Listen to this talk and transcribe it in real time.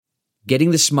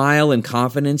Getting the smile and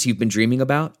confidence you've been dreaming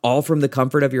about, all from the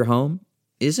comfort of your home,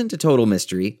 isn't a total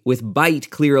mystery with Byte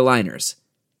clear aligners.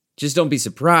 Just don't be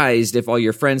surprised if all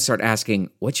your friends start asking,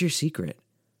 "What's your secret?"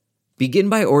 Begin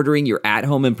by ordering your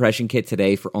at-home impression kit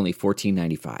today for only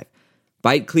 $14.95.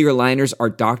 Byte clear aligners are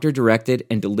doctor-directed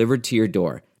and delivered to your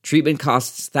door. Treatment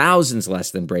costs thousands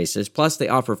less than braces, plus they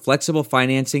offer flexible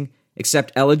financing,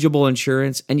 accept eligible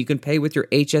insurance, and you can pay with your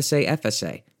HSA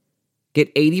FSA. Get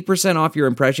 80% off your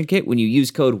impression kit when you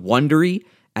use code WONDERY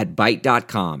at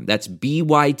Byte.com. That's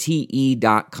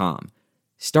BYTE.com.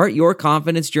 Start your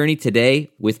confidence journey today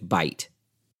with Byte.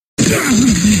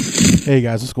 Hey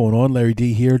guys, what's going on? Larry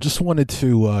D here. Just wanted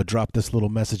to drop this little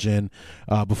message in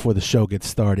before the show gets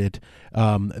started.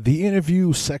 The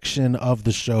interview section of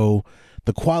the show,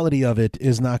 the quality of it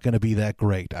is not going to be that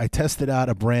great. I tested out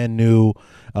a brand new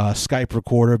Skype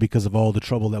recorder because of all the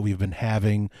trouble that we've been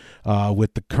having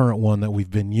with the current one that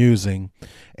we've been using.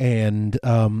 And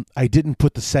I didn't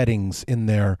put the settings in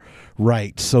there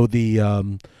right. So the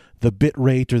bit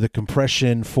rate or the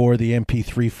compression for the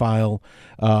MP3 file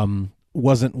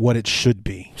wasn't what it should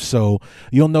be. So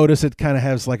you'll notice it kind of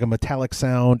has like a metallic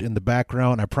sound in the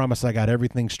background. I promise I got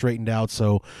everything straightened out.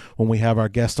 So when we have our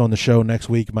guest on the show next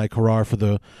week, Mike Harrar for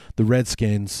the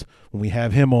Redskins, when we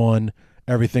have him on,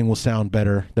 everything will sound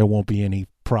better. There won't be any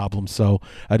problems. So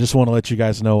I just want to let you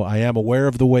guys know I am aware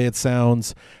of the way it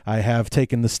sounds. I have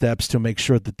taken the steps to make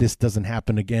sure that this doesn't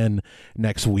happen again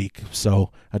next week. So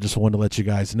I just want to let you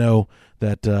guys know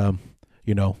that,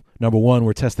 number one,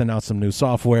 we're testing out some new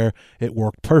software. It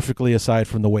worked perfectly aside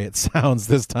from the way it sounds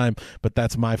this time, but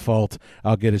that's my fault.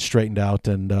 I'll get it straightened out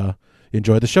and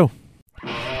enjoy the show.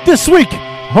 This week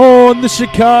on the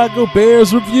Chicago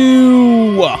Bears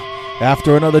Review,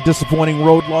 after another disappointing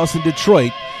road loss in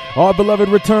Detroit, our beloved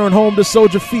return home to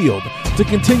Soldier Field to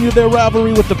continue their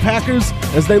rivalry with the Packers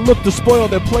as they look to spoil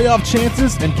their playoff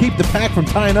chances and keep the Pack from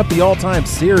tying up the all-time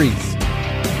series.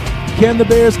 Can the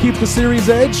Bears keep the series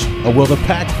edge, or will the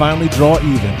Pack finally draw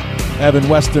even? Evan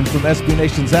Western from SB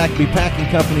Nation's Acme Packing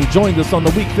Company joined us on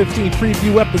the Week 15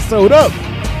 preview episode of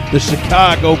the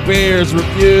Chicago Bears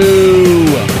Review.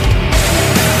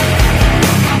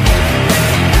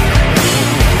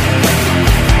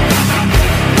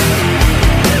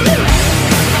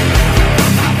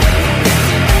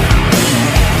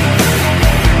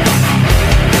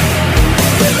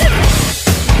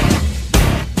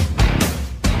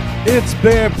 It's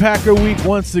Bear Packer Week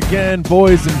once again,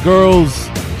 boys and girls.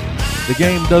 The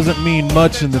game doesn't mean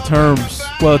much in the terms,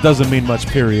 well, it doesn't mean much,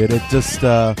 period. It just,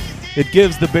 it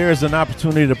gives the Bears an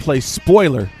opportunity to play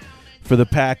spoiler for the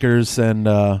Packers and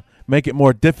make it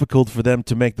more difficult for them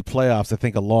to make the playoffs. I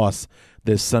think a loss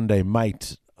this Sunday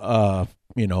might make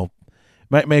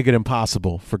it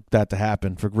impossible for that to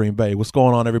happen for Green Bay. What's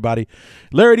going on, everybody?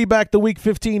 Larry D back, the Week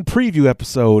 15 preview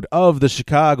episode of the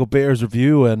Chicago Bears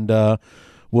Review, and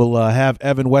we'll have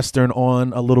Evan Western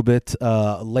on a little bit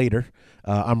later.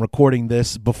 I'm recording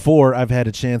this before I've had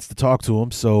a chance to talk to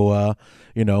him, so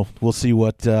we'll see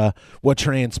what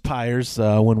transpires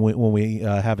when we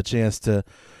have a chance to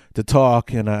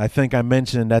talk. And I think I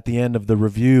mentioned at the end of the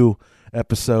review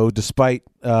episode, despite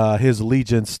his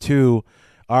allegiance to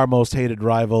our most hated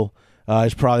rival,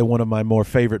 he's probably one of my more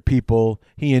favorite people.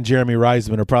 He and Jeremy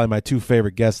Reisman are probably my two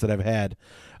favorite guests that I've had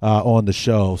on the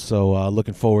show. So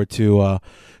looking forward to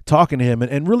talking to him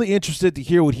and really interested to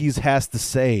hear what he has to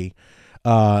say,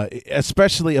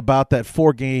 especially about that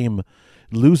 4-game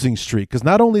losing streak. Because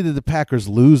not only did the Packers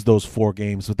lose those 4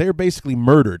 games, but they were basically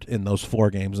murdered in those 4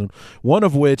 games, and one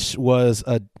of which was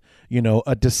a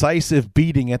decisive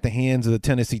beating at the hands of the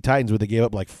Tennessee Titans where they gave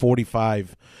up like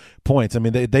 45 points. I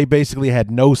mean, they basically had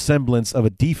no semblance of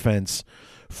a defense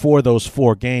for those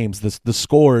 4 games. The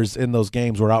scores in those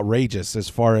games were outrageous as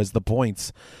far as the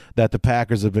points that the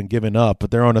Packers have been giving up.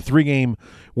 But they're on a 3-game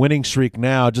winning streak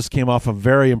now. Just came off a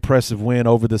very impressive win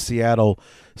over the Seattle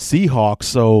Seahawks.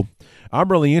 So I'm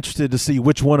really interested to see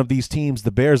which one of these teams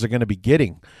the Bears are going to be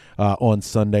getting on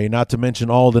Sunday, not to mention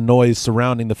all the noise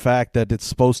surrounding the fact that it's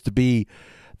supposed to be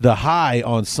the high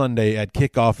on Sunday at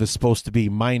kickoff is supposed to be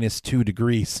 -2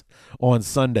 degrees on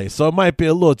Sunday. So it might be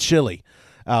a little chilly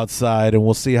outside, and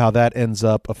we'll see how that ends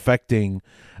up affecting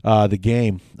the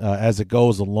game as it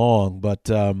goes along. But,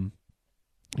 the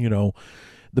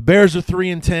Bears are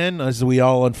 3-10, as we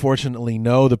all unfortunately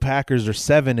know. The Packers are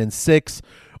 7-6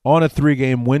 on a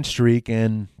 3-game win streak,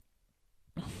 and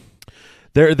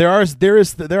there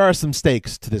are some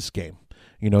stakes to this game.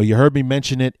 You heard me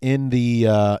mention it in the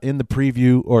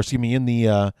preview, or excuse me, in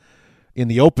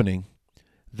the opening,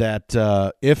 that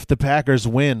if the Packers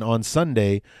win on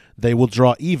Sunday, they will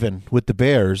draw even with the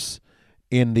Bears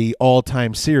in the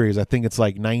all-time series. I think it's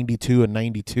like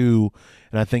 92-92,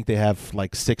 and I think they have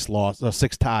like 6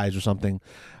 ties or something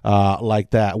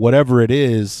like that. Whatever it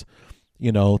is,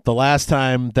 the last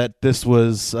time that this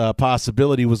was a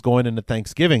possibility was going into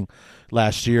Thanksgiving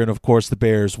last year, and of course the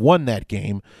Bears won that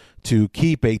game to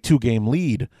keep a 2-game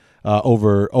lead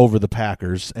over the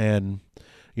Packers. And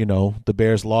the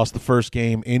Bears lost the first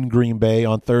game in Green Bay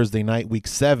on Thursday night, Week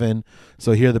 7.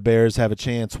 So here the Bears have a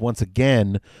chance once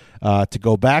again to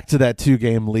go back to that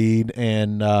 2-game lead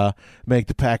and make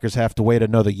the Packers have to wait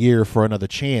another year for another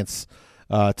chance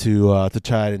to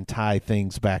try and tie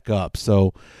things back up.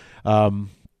 So,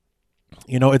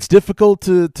 it's difficult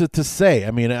to say.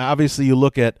 I mean, obviously you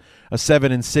look at a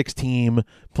 7-6 team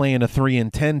playing a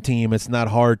 3-10 team. It's not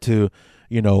hard to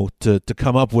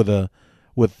come up with a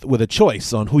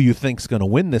choice on who you think's going to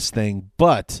win this thing.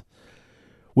 But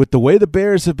with the way the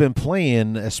Bears have been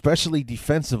playing, especially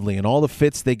defensively, and all the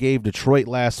fits they gave Detroit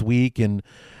last week, and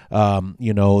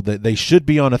they should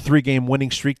be on a 3-game winning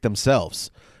streak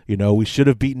themselves. We should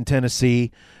have beaten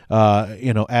Tennessee,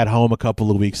 at home a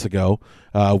couple of weeks ago.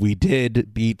 We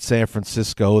did beat San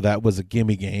Francisco. That was a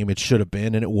gimme game. It should have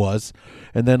been, and it was.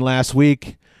 And then last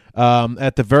week,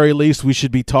 at the very least, we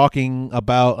should be talking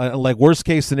about, like worst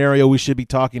case scenario, we should be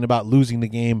talking about losing the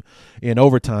game in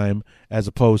overtime as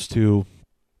opposed to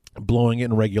blowing it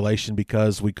in regulation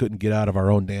because we couldn't get out of our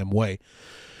own damn way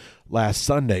last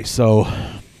Sunday. So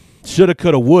shoulda,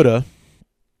 coulda, woulda.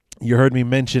 You heard me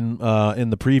mention in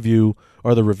the preview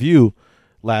or the review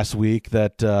last week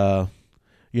that the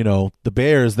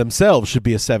Bears themselves should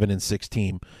be a 7-6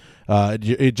 team.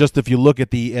 Just if you look at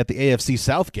the AFC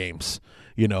South games,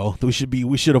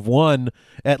 we should have won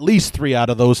at least 3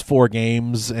 out of those 4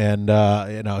 games, and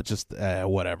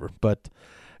whatever. But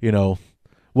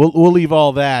we'll leave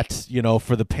all that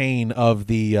for the pain of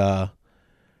the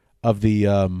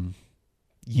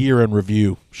year in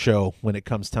review show when it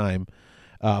comes time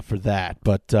for that.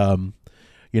 But I'm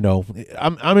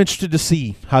interested to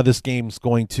see how this game's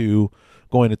going to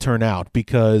turn out,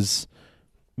 because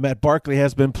Matt Barkley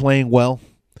has been playing well.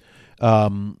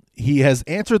 He has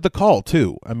answered the call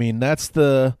too. I mean, that's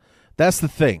the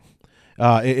thing.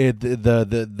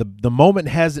 The moment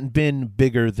hasn't been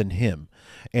bigger than him,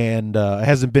 and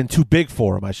hasn't been too big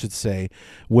for him, I should say,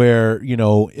 where,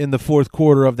 in the fourth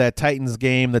quarter of that Titans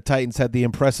game, the Titans had the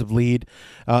impressive lead.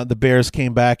 The Bears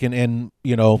came back and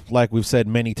like we've said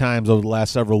many times over the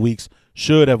last several weeks,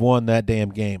 should have won that damn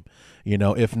game.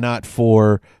 If not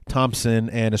for Thompson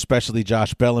and especially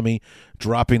Josh Bellamy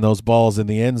dropping those balls in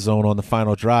the end zone on the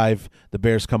final drive, the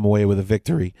Bears come away with a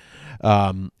victory.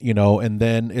 And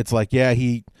then it's like, yeah,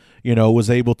 he,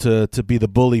 was able to be the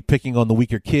bully picking on the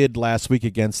weaker kid last week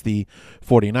against the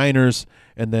 49ers.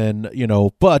 And then,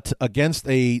 but against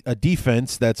a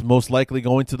defense that's most likely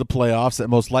going to the playoffs, that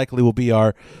most likely will be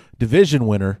our division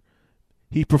winner,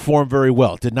 he performed very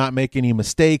well, did not make any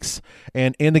mistakes,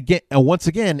 and once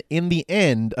again, in the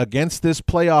end, against this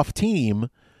playoff team,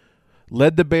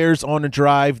 led the Bears on a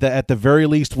drive that at the very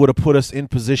least would have put us in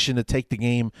position to take the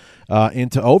game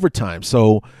into overtime.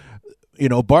 So,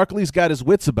 Barkley's got his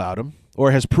wits about him,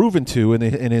 or has proven to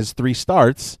in his 3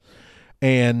 starts,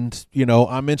 and,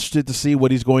 I'm interested to see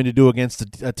what he's going to do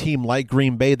against a team like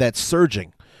Green Bay that's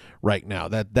surging right now,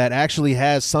 that actually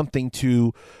has something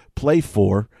to play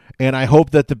for. And I hope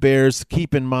that the Bears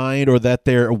keep in mind, or that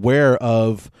they're aware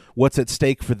of what's at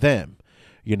stake for them,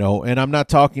 and I'm not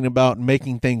talking about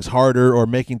making things harder or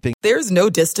making things. There's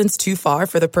no distance too far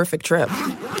for the perfect trip.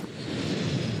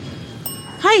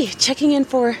 Hi, checking in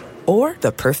for... Or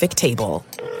the perfect table.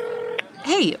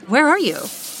 Hey, where are you?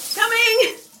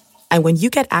 Coming! And when you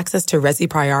get access to Resi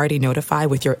Priority Notify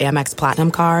with your Amex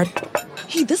Platinum card.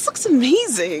 Hey, this looks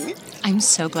amazing. I'm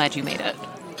so glad you made it.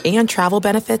 And travel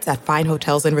benefits at fine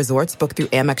hotels and resorts booked through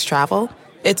Amex Travel,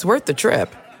 it's worth the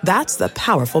trip. That's the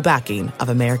powerful backing of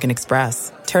American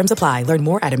Express. Terms apply. Learn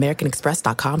more at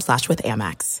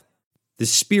americanexpress.com/withAmex. The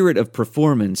spirit of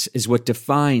performance is what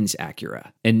defines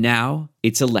Acura. And now,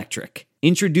 it's electric.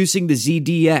 Introducing the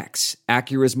ZDX,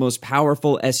 Acura's most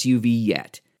powerful SUV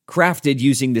yet. Crafted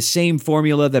using the same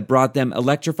formula that brought them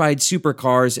electrified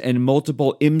supercars and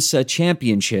multiple IMSA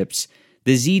championships,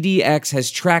 the ZDX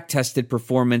has track-tested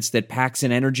performance that packs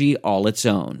an energy all its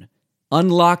own.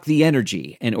 Unlock the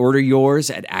energy and order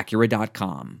yours at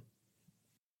Acura.com.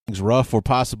 Rough or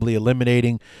possibly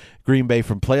eliminating Green Bay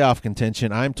from playoff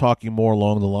contention. I'm talking more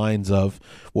along the lines of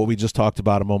what we just talked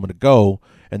about a moment ago,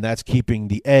 and that's keeping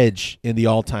the edge in the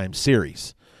all-time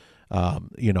series.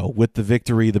 With the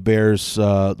victory, the Bears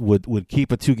would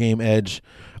keep a 2-game edge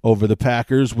over the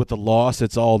Packers. With the loss,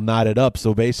 it's all knotted up.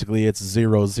 So basically, it's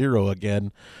 0-0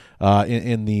 again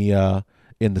in the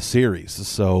in the series.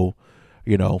 So,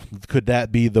 could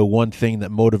that be the one thing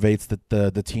that motivates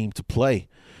the team to play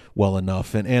well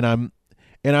enough? And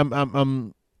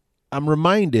I'm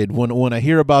reminded when I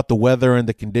hear about the weather and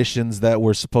the conditions that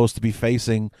we're supposed to be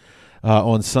facing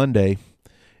on Sunday.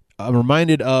 I'm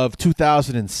reminded of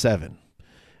 2007.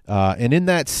 And in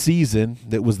that season,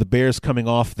 that was the Bears coming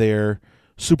off their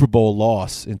Super Bowl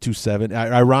loss in 2007.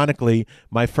 Ironically,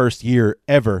 my first year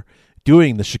ever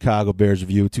doing the Chicago Bears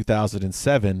Review,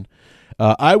 2007,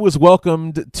 I was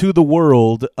welcomed to the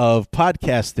world of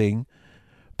podcasting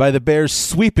by the Bears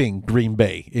sweeping Green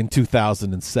Bay in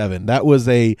 2007. That was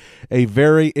a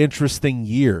very interesting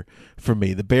year for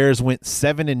me. The Bears went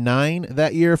 7-9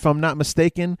 that year, if I'm not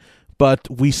mistaken, but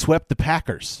we swept the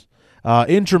Packers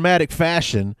in dramatic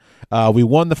fashion. We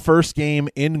won the first game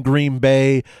in Green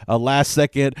Bay last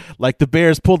second. Like, the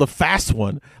Bears pulled a fast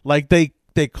one. Like, they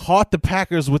caught the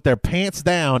Packers with their pants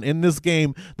down in this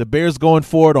game. The Bears going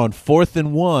forward on 4th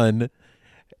and 1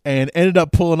 and ended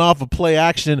up pulling off a play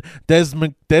action. Des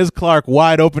Clark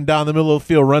wide open down the middle of the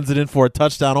field, runs it in for a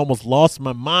touchdown. Almost lost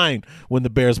my mind when the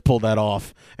Bears pulled that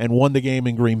off and won the game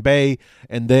in Green Bay.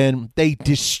 And then they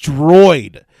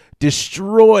destroyed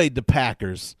the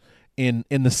Packers in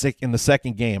the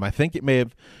second game. I think it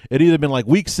either been like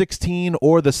week 16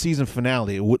 or the season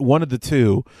finale, one of the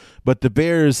two. But the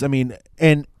Bears, and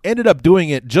ended up doing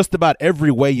it just about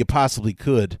every way you possibly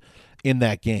could in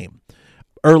that game.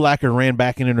 Urlacher ran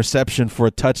back an interception for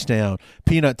a touchdown.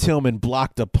 Peanut Tillman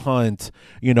blocked a punt.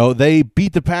 They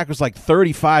beat the Packers like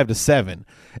 35-7.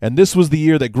 And this was the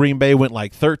year that Green Bay went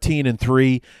like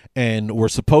 13-3 and were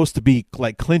supposed to be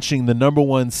like clinching the number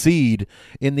 1 seed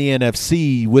in the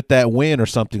NFC with that win or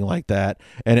something like that.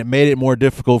 And it made it more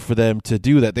difficult for them to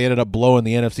do that. They ended up blowing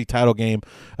the NFC title game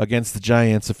against the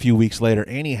Giants a few weeks later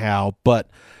anyhow. But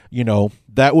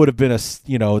that would have been a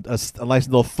nice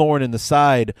little thorn in the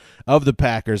side of the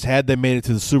Packers had they made it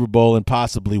to the Super Bowl and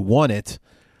possibly won it.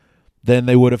 Then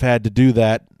they would have had to do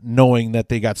that, knowing that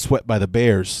they got swept by the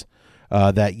Bears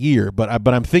that year. But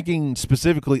I'm thinking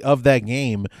specifically of that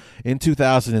game in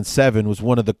 2007 was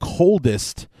one of the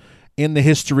coldest in the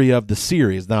history of the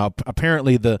series. Now,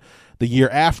 apparently the year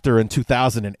after in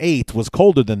 2008 was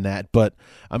colder than that, but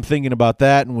I'm thinking about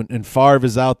that, and Favre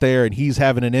is out there and he's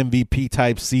having an MVP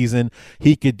type season.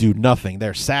 He could do nothing.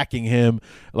 They're sacking him.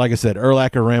 Like I said,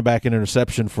 Urlacher ran back an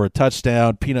interception for a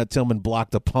touchdown. Peanut Tillman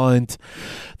blocked a punt.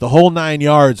 The whole 9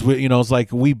 yards. It's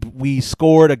like we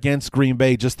scored against Green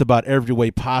Bay just about every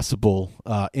way possible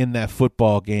in that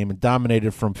football game and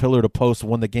dominated from pillar to post.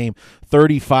 Won the game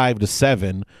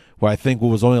 35-7. Where I think it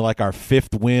was only like our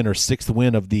 5th win or 6th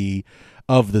win of the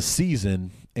season.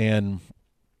 And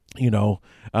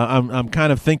I'm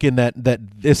kind of thinking that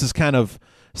this is kind of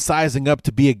sizing up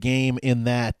to be a game in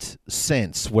that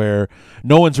sense, where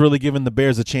no one's really given the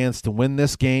Bears a chance to win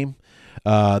this game.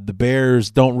 The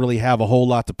Bears don't really have a whole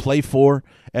lot to play for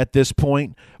at this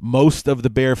point. Most of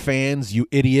the Bear fans, you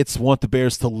idiots, want the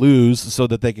Bears to lose so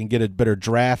that they can get a better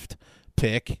draft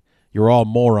pick. You're all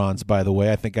morons, by the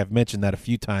way. I think I've mentioned that a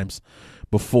few times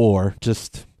before.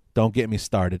 Just don't get me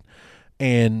started.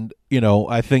 And,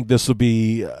 I think this will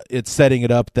be it's setting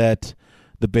it up that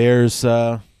the Bears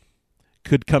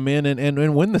could come in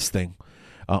and win this thing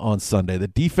on Sunday. The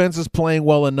defense is playing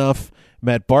well enough.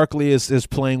 Matt Barkley is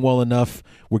playing well enough.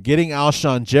 We're getting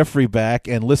Alshon Jeffrey back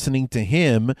and listening to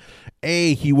him.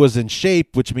 He was in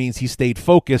shape, which means he stayed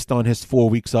focused on his 4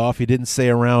 weeks off. He didn't stay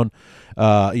around,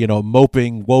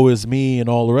 moping, woe is me, and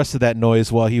all the rest of that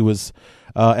noise while he was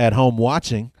at home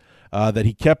watching. That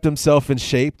he kept himself in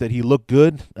shape, that he looked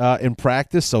good in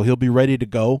practice, so he'll be ready to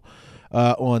go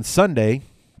on Sunday.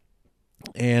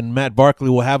 And Matt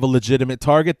Barkley will have a legitimate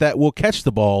target that will catch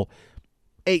the ball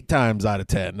 8 times out of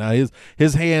 10. Now,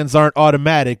 his hands aren't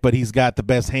automatic, but he's got the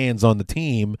best hands on the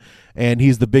team, and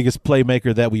he's the biggest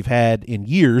playmaker that we've had in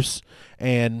years.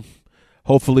 And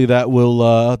hopefully that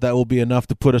will be enough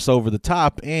to put us over the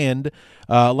top. And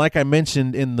like I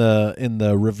mentioned in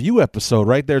the review episode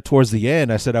right there towards the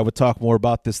end, I said I would talk more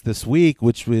about this week,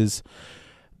 which was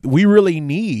we really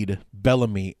need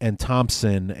Bellamy and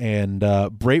Thompson and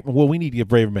Braverman. Well, we need to give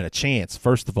Braverman a chance,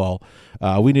 first of all.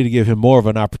 We need to give him more of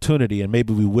an opportunity, and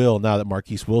maybe we will now that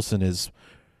Marquise Wilson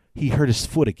he hurt his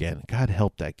foot again. God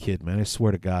help that kid, man. I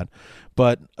swear to God.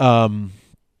 But,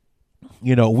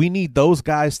 we need those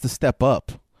guys to step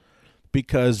up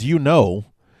because,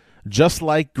 just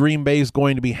like Green Bay is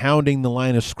going to be hounding the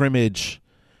line of scrimmage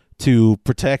to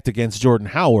protect against Jordan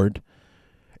Howard,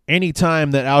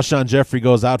 anytime that Alshon Jeffrey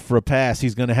goes out for a pass,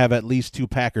 he's going to have at least 2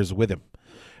 Packers with him.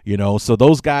 So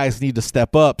those guys need to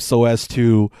step up so as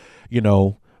to,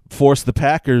 force the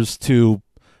Packers to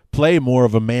play more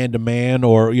of a man-to-man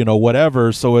or,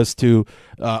 whatever, so as to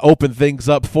open things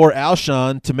up for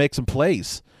Alshon to make some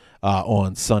plays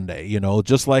on Sunday.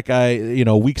 Just like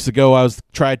weeks ago I was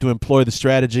trying to employ the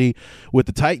strategy with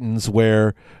the Titans,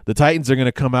 where the Titans are going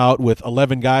to come out with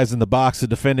 11 guys in the box to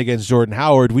defend against Jordan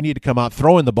Howard. We need to come out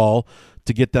throwing the ball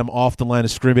to get them off the line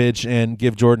of scrimmage and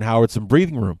give Jordan Howard some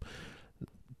breathing room.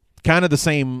 Kind of the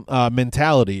same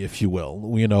mentality, if you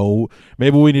will.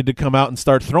 Maybe we need to come out and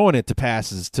start throwing it to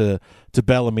passes to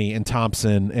Bellamy and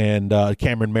Thompson and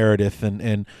Cameron Meredith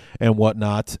and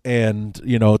whatnot, and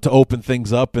to open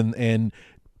things up and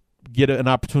get an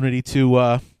opportunity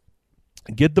to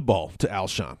get the ball to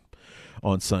Alshon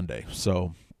on Sunday.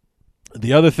 So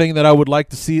the other thing that I would like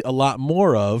to see a lot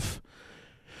more of,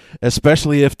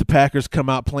 especially if the Packers come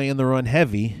out playing the run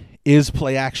heavy, is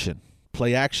play action.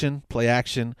 Play action, play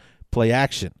action, play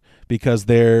action, because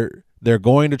they're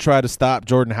going to try to stop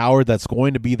Jordan Howard. That's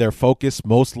going to be their focus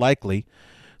most likely.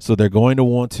 So they're going to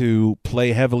want to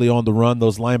play heavily on the run.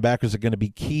 Those linebackers are going to be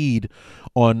keyed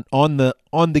on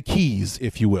the keys,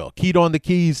 if you will. Keyed on the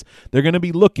keys. They're going to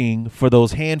be looking for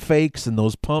those hand fakes and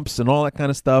those pumps and all that kind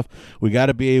of stuff. We got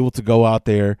to be able to go out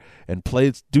there and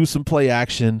do some play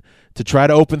action to try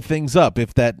to open things up.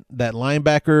 If that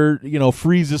linebacker,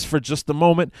 freezes for just a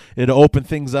moment, it'll open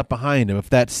things up behind him. If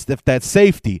that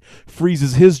safety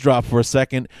freezes his drop for a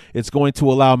second, it's going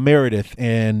to allow Meredith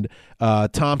and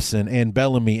Thompson and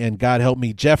Bellamy and, God help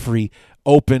me, Jeffrey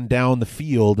open down the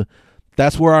field.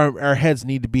 That's where our heads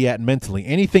need to be at mentally.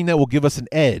 Anything that will give us an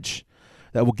edge,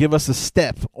 that will give us a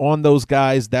step on those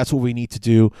guys, that's what we need to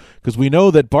do, because we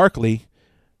know that Barkley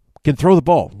can throw the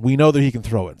ball. We know that he can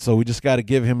throw it. So we just got to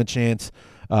give him a chance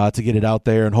to get it out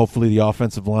there, and hopefully the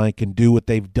offensive line can do what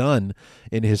they've done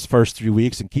in his first 3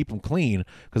 weeks and keep him clean,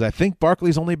 because I think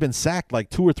Barkley's only been sacked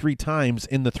like 2 or 3 times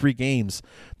in the 3 games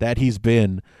that he's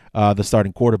been the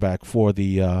starting quarterback for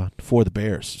the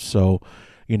Bears. So,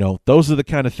 those are the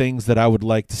kind of things that I would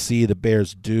like to see the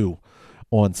Bears do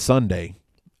on Sunday.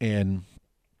 And,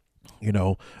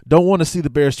 don't want to see the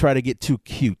Bears try to get too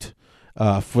cute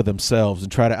for themselves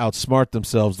and try to outsmart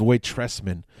themselves the way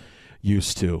Tressman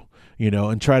used to,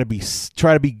 and try to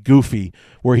be goofy,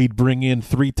 where he'd bring in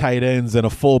 3 tight ends and a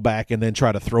fullback and then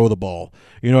try to throw the ball.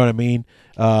 You know what I mean?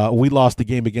 We lost the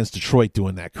game against Detroit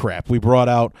doing that crap. We brought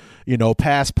out,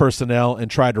 pass personnel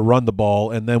and tried to run the ball,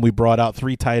 and then we brought out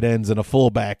 3 tight ends and a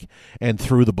fullback and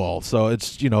threw the ball. So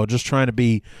it's, just trying to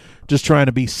be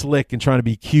slick and trying to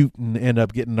be cute and end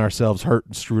up getting ourselves hurt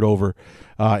and screwed over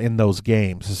in those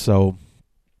games. So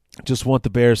just want the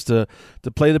Bears to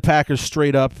play the Packers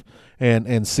straight up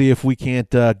and see if we can't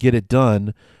get it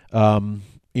done.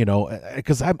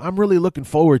 Because I'm really looking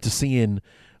forward to seeing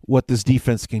what this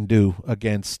defense can do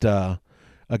against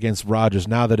Rodgers,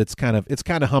 now that it's kind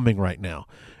of humming right now.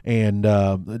 And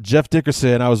Jeff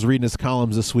Dickerson, I was reading his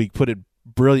columns this week, put it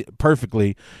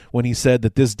perfectly when he said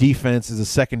that this defense is a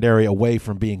secondary away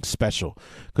from being special,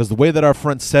 because the way that our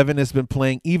front 7 has been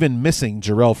playing, even missing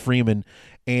Jarrell Freeman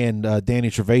and Danny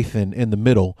Trevathan in the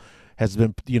middle, has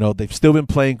been, they've still been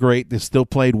playing great. They've still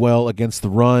played well against the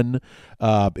run.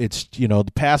 It's,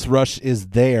 the pass rush is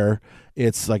there.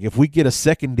 It's like, if we get a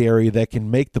secondary that can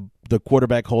make the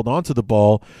quarterback hold on to the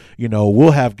ball,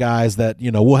 we'll have guys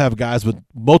with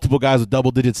multiple guys with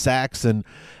double-digit sacks and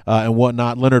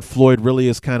whatnot. Leonard Floyd really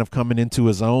is kind of coming into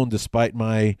his own, despite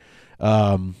my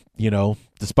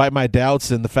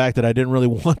doubts and the fact that I didn't really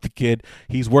want the kid.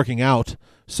 He's working out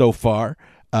so far.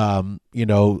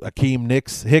 Akeem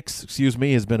Hicks,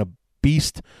 has been a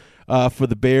beast for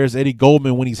the Bears. Eddie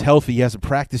Goldman, when he's healthy, he hasn't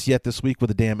practiced yet this week with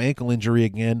a damn ankle injury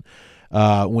again.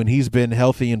 When he's been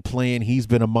healthy and playing, he's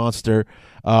been a monster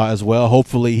as well.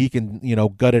 Hopefully he can,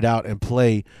 gut it out and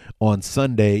play on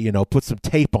Sunday. Put some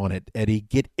tape on it, Eddie.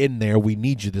 Get in there. We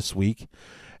need you this week.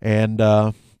 And,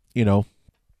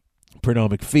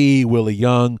 Pernell McPhee, Willie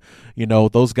Young,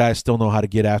 those guys still know how to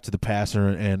get after the passer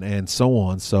and so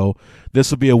on. So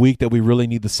this will be a week that we really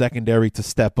need the secondary to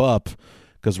step up,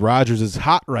 because Rodgers is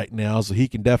hot right now, so he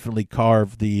can definitely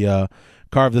carve the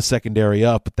secondary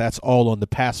up. But that's all on the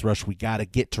pass rush. We got to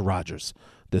get to Rodgers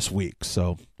this week.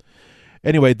 So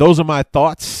anyway, those are my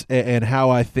thoughts and how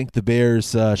I think the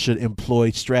Bears should employ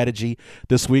strategy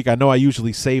this week. I know I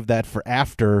usually save that for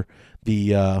after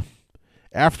the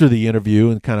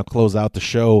interview and kind of close out the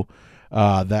show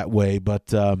that way.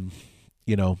 But,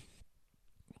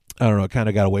 I don't know, it kind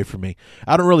of got away from me.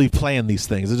 I don't really plan these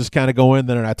things. I just kind of go in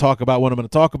there and I talk about what I'm going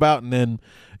to talk about, and then,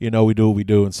 we do what we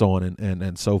do and so on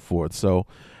and so forth. So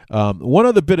one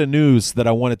other bit of news that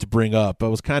I wanted to bring up, I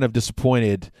was kind of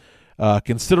disappointed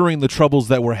considering the troubles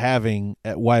that we're having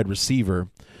at wide receiver.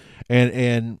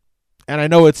 And and I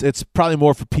know it's probably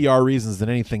more for PR reasons than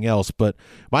anything else, but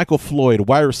Michael Floyd,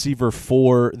 wide receiver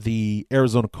for the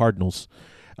Arizona Cardinals,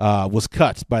 was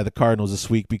cut by the Cardinals this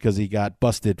week because he got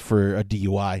busted for a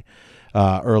DUI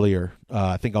earlier,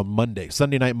 I think on Monday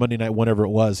night, whenever it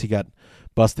was, he got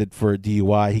busted for a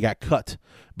DUI. He got cut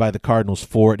by the Cardinals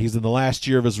for it. He's in the last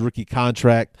year of his rookie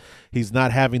contract. He's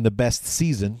not having the best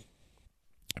season,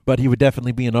 but he would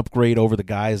definitely be an upgrade over the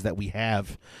guys that we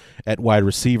have at wide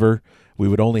receiver. We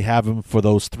would only have him for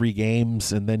those 3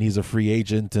 games, and then he's a free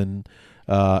agent and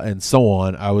so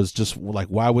on. I was just like,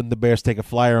 why wouldn't the Bears take a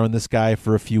flyer on this guy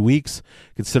for a few weeks,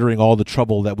 considering all the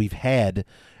trouble that we've had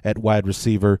at wide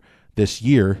receiver this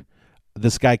year?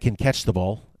 This guy can catch the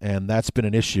ball, and that's been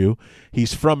an issue.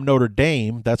 He's from Notre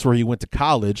Dame. That's where he went to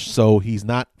college, so he's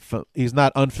not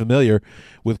unfamiliar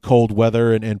with cold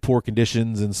weather and poor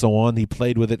conditions and so on. He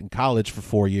played with it in college for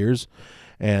 4 years,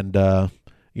 and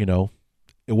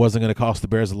it wasn't going to cost the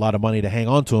Bears a lot of money to hang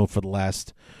on to him for the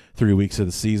last 3 weeks of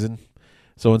the season.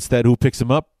 So instead, who picks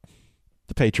him up?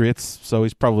 The Patriots. So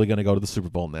he's probably going to go to the Super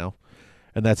Bowl now,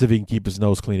 and that's if he can keep his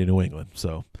nose clean in New England.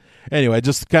 So anyway,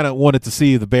 just kind of wanted to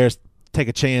see the Bears take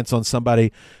a chance on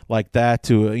somebody like that.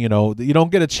 You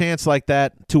don't get a chance like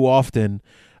that too often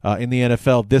in the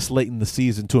NFL this late in the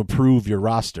season to improve your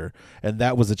roster, and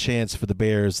that was a chance for the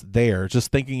Bears there.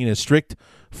 Just thinking in a strict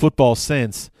football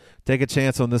sense, take a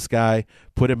chance on this guy,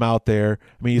 put him out there.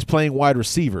 I mean, he's playing wide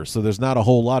receiver, so there's not a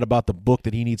whole lot about the book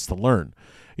that he needs to learn.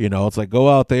 It's like, go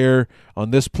out there on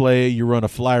this play, you run a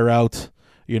fly route,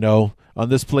 on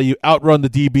this play, you outrun the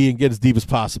DB and get as deep as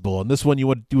possible. On this one, you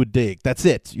want to do a dig. That's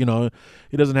it.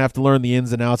 He doesn't have to learn the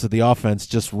ins and outs of the offense.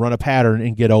 Just run a pattern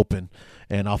and get open,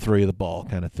 and I'll throw you the ball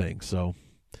kind of thing. So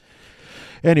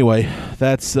anyway,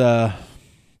 that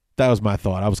was my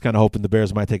thought. I was kind of hoping the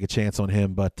Bears might take a chance on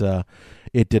him, but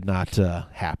it did not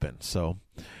happen. So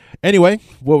anyway,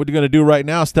 what we're going to do right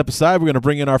now, step aside, we're going to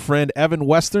bring in our friend Evan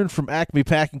Western from Acme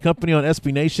Packing Company on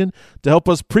SB Nation to help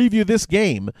us preview this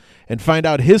game and find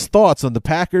out his thoughts on the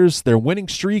Packers, their winning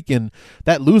streak, and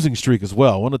that losing streak as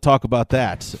well. I want to talk about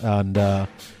that and,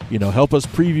 help us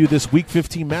preview this Week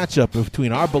 15 matchup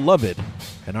between our beloved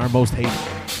and our most hated.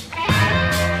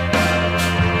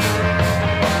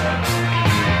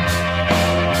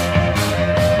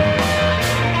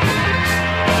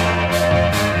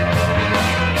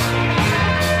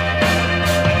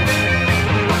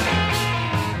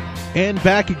 And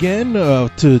back again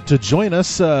to join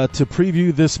us to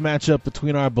preview this matchup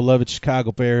between our beloved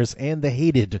Chicago Bears and the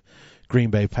hated Green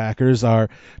Bay Packers are,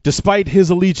 despite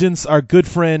his allegiance, our good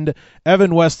friend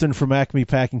Evan Western from Acme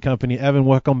Packing Company. Evan,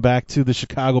 welcome back to the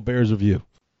Chicago Bears Review.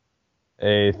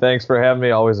 Hey, thanks for having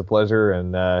me. Always a pleasure.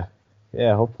 And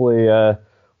hopefully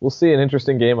we'll see an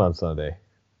interesting game on Sunday.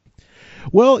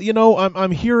 Well,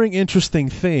 I'm hearing interesting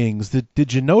things.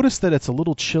 Did you notice that it's a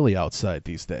little chilly outside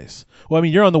these days? Well, I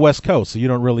mean, you're on the West Coast, so you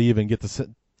don't really even get to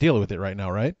deal with it right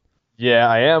now, right? Yeah,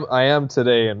 I am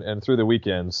today and through the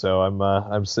weekend. So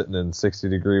I'm sitting in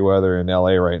 60-degree weather in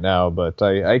LA right now. But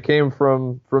I came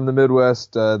from the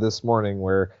Midwest this morning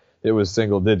where it was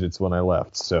single digits when I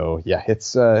left. So yeah,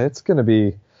 it's gonna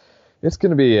be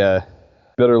a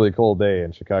bitterly cold day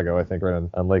in Chicago. I think right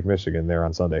on Lake Michigan there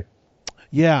on Sunday.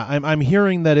 Yeah, I'm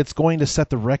hearing that it's going to set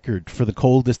the record for the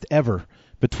coldest ever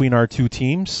between our two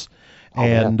teams. Oh,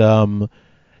 and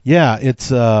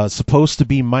it's supposed to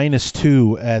be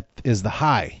 -2 is the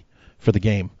high for the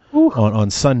game on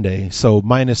Sunday. So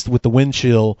minus with the wind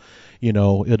chill,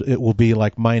 it will be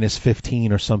like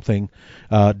 -15 or something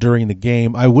during the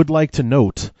game. I would like to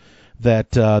note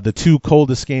that the two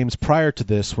coldest games prior to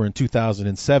this were in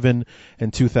 2007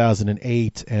 and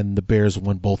 2008, and the Bears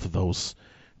won both of those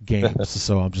games.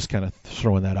 So I'm just kind of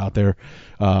throwing that out there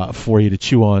for you to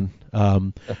chew on.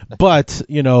 But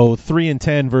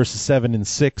 3-10 versus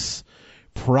 7-6,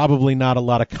 probably not a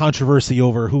lot of controversy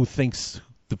over who thinks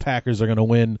the Packers are going to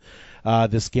win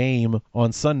this game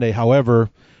on Sunday. However,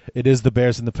 it is the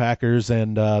Bears and the Packers,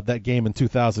 and that game in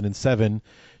 2007,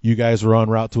 you guys were en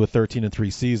route to a 13-3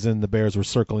 season. The Bears were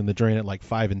circling the drain at like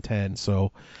 5-10.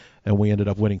 So, and we ended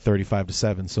up winning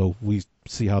 35-7. So we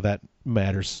see how that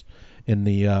matters in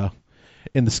the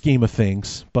scheme of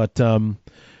things. But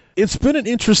it's been an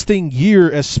interesting year,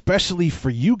 especially for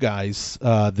you guys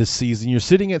this season. You're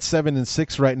sitting at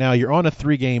 7-6 right now. You're on a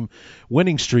 3-game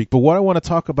winning streak. But what I want to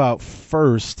talk about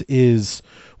first is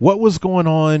what was going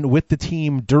on with the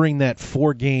team during that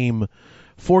 4-game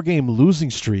 4-game losing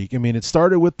streak. I mean, it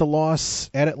started with the loss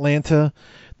at Atlanta,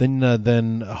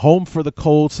 then home for the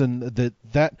Colts, and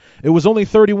that it was only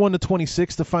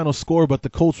 31-26 the final score, but the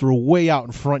Colts were way out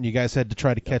in front. You guys had to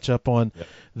try to catch up on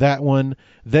that one.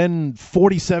 Then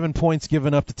 47 points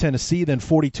given up to Tennessee, then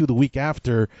 42 the week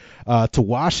after to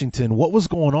Washington. What was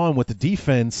going on with the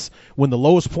defense when the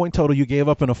lowest point total you gave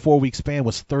up in a 4-week span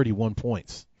was 31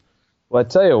 points? Well, I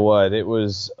tell you what, it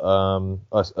was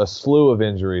a slew of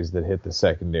injuries that hit the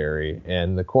secondary,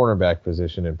 and the cornerback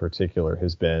position in particular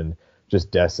has been just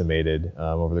decimated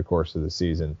over the course of the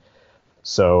season.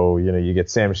 So, you get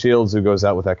Sam Shields, who goes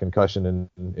out with that concussion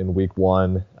in week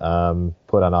 1,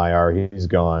 put on IR, he's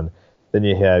gone. Then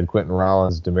you had Quentin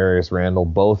Rollins, Demarius Randall,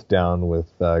 both down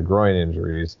with groin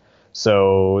injuries.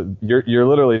 So you're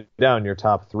literally down your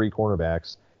top 3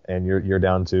 cornerbacks, and you're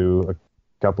down to a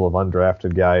couple of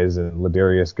undrafted guys, and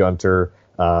Ladarius Gunter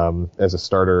as a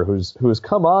starter who's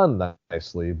come on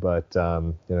nicely, but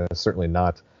certainly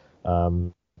not.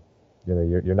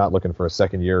 You're not looking for a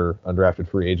second-year undrafted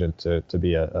free agent to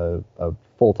be a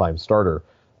full-time starter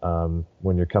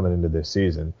when you're coming into this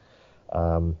season.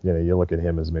 You look at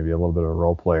him as maybe a little bit of a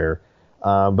role player.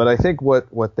 But I think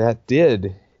what that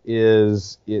did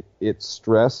is it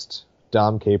stressed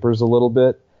Dom Capers a little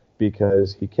bit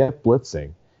because he kept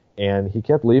blitzing. And he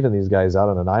kept leaving these guys out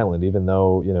on an island, even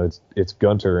though it's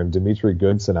Gunter and Dimitri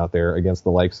Goodson out there against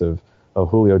the likes of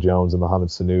Julio Jones and Mohamed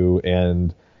Sanu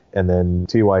and then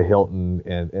T.Y. Hilton,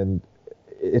 and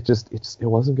it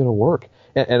wasn't going to work.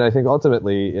 And I think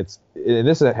ultimately and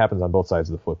this happens on both sides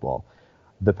of the football.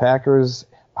 The Packers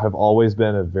have always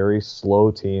been a very slow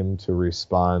team to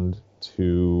respond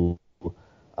to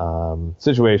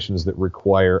situations that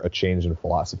require a change in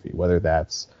philosophy, whether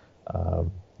that's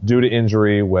due to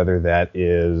injury, whether that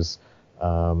is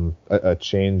a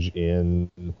change in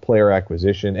player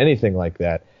acquisition, anything like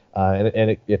that.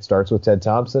 And it starts with Ted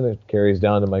Thompson. It carries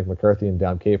down to Mike McCarthy and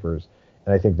Dom Capers.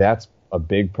 And I think that's a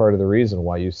big part of the reason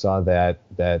why you saw that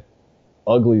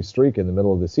ugly streak in the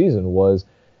middle of the season was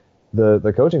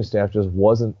the coaching staff just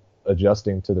wasn't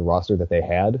adjusting to the roster that they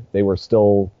had. They were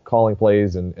still calling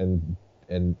plays and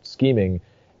scheming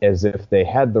as if they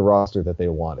had the roster that they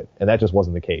wanted. And that just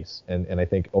wasn't the case. And I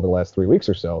think over the last 3 weeks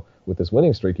or so, with this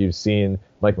winning streak, you've seen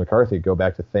Mike McCarthy go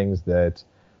back to things that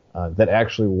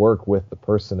actually work with the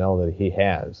personnel that he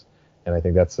has. And I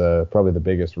think that's probably the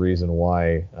biggest reason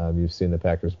why you've seen the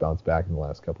Packers bounce back in the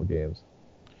last couple of games.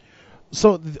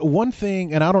 So one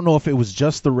thing, and I don't know if it was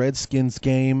just the Redskins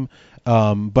game,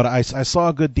 but I saw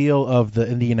a good deal of the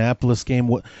Indianapolis game.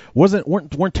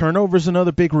 Weren't turnovers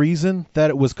another big reason that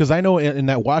it was? Because I know in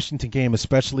that Washington game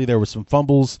especially, there were some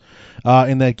fumbles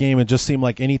in that game. It just seemed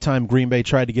like anytime Green Bay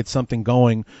tried to get something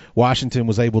going, Washington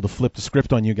was able to flip the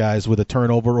script on you guys with a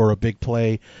turnover or a big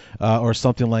play or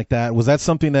something like that. Was that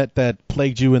something that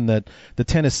plagued you in the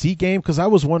Tennessee game? Because I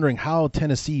was wondering how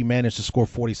Tennessee managed to score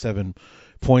 47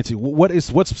 points. What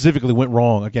specifically went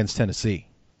wrong against Tennessee?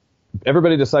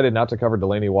 Everybody decided not to cover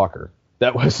Delaney Walker.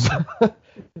 That was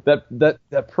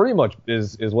that pretty much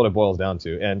is what it boils down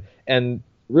to. And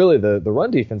really the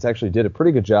run defense actually did a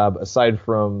pretty good job, aside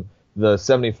from the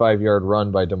 75-yard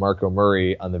run by DeMarco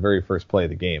Murray on the very first play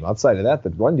of the game. Outside of that, the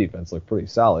run defense looked pretty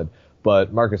solid,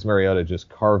 but Marcus Mariota just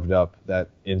carved up that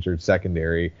injured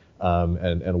secondary,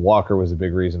 and Walker was a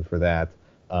big reason for that.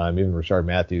 Even Rashard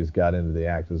Matthews got into the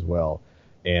act as well.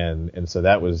 And so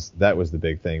that was the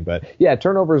big thing. But yeah,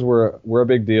 turnovers were a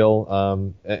big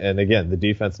deal. And again, the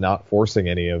defense not forcing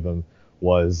any of them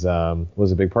was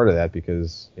a big part of that,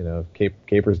 because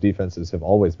Capers' defenses have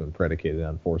always been predicated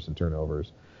on forcing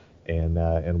turnovers.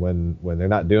 And when they're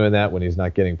not doing that, when he's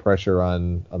not getting pressure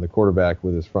on the quarterback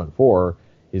with his front four,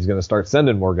 he's going to start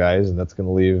sending more guys, and that's going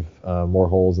to leave more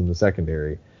holes in the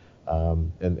secondary.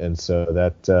 And so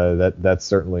that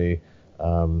certainly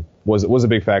was a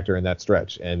big factor in that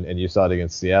stretch. And you saw it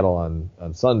against Seattle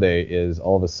on Sunday. Is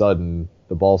all of a sudden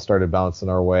the ball started bouncing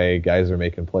our way. Guys are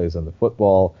making plays on the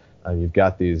football. You've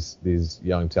got these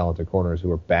young talented corners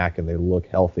who are back and they look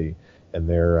healthy, and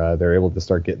they're able to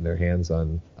start getting their hands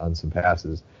on some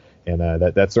passes. And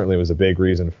that certainly was a big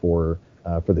reason for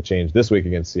the change this week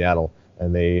against Seattle.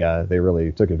 And they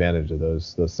really took advantage of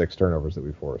those 6 turnovers that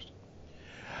we forced.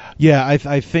 Yeah,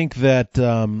 I think that,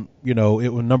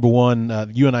 number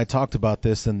one, you and I talked about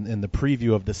this in the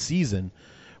preview of the season,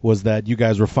 was that you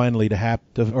guys were finally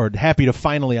happy to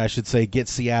finally, I should say, get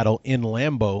Seattle in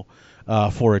Lambeau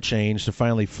for a change, to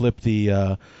finally flip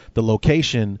the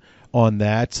location on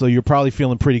that. So you're probably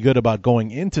feeling pretty good about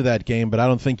going into that game, but I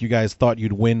don't think you guys thought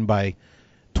you'd win by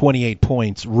 28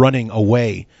 points running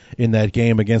away in that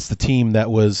game against the team that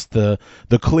was the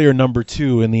clear number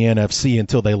 2 in the NFC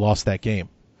until they lost that game.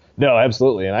 No,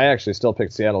 absolutely. And I actually still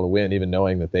picked Seattle to win, even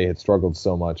knowing that they had struggled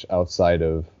so much outside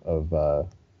of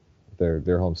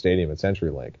their home stadium at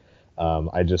CenturyLink.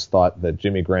 I just thought that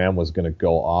Jimmy Graham was going to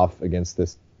go off against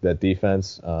that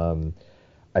defense.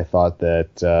 I thought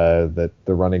that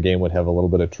the running game would have a little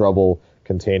bit of trouble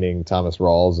containing Thomas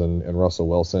Rawls and Russell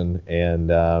Wilson,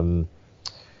 and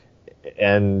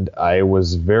I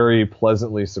was very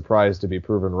pleasantly surprised to be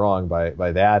proven wrong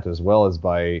by that, as well as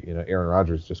by Aaron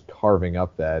Rodgers just carving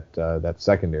up that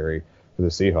secondary for the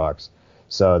Seahawks.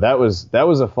 So that was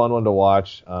a fun one to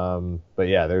watch. But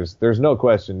yeah, there's no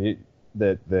question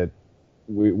that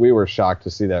we were shocked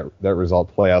to see that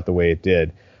result play out the way it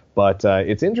did. But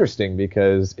it's interesting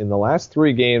because in the last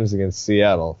 3 games against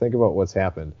Seattle, think about what's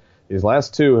happened. These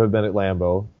last 2 have been at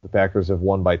Lambeau. The Packers have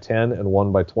won by 10 and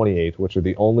won by 28, which are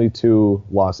the only 2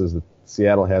 losses that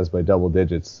Seattle has by double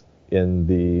digits in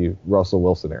the Russell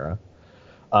Wilson era.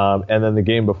 And then the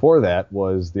game before that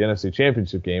was the NFC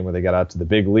Championship game where they got out to the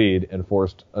big lead and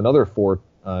forced another 4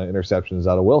 interceptions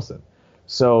out of Wilson.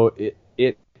 So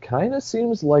it kind of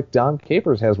seems like Dom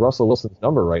Capers has Russell Wilson's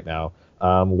number right now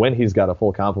when he's got a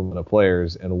full complement of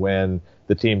players and when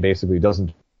the team basically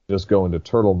doesn't just go into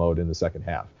turtle mode in the second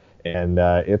half. And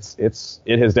it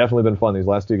has definitely been fun these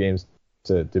last 2 games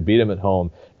to beat him at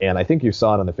home. And I think you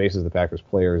saw it on the faces of the Packers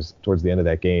players towards the end of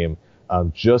that game,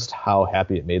 just how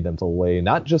happy it made them to lay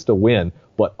not just a win,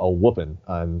 but a whooping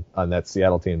on that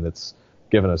Seattle team that's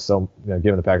given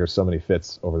the Packers so many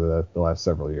fits over the last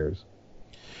several years.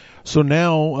 So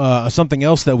now something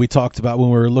else that we talked about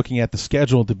when we were looking at the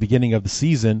schedule at the beginning of the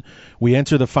season, we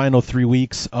enter the final 3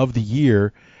 weeks of the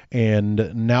year,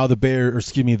 and now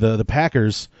the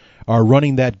Packers are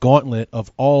running that gauntlet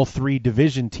of all 3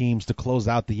 division teams to close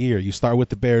out the year. You start with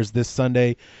the Bears this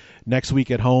Sunday, next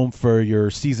week at home for your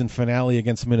season finale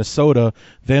against Minnesota,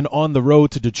 then on the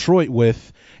road to Detroit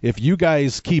with, if you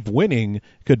guys keep winning,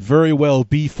 could very well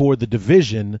be for the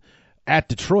division at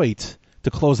Detroit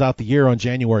to close out the year on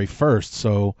January 1st.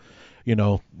 So,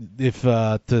 if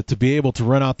to be able to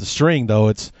run out the string, though,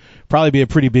 it's probably be a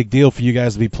pretty big deal for you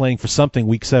guys to be playing for something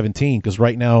week 17, because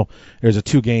right now there's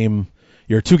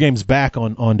you're 2 games back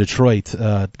on Detroit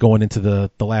going into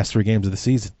the last 3 games of the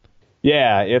season.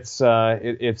 Yeah, it's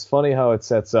funny how it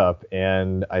sets up,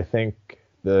 and I think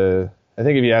if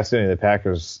you asked any of the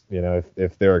Packers,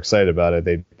 if they're excited about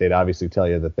it, they'd obviously tell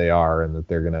you that they are, and that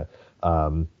they're gonna.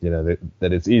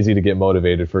 That it's easy to get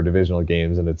motivated for divisional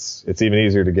games, and it's even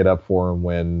easier to get up for them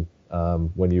when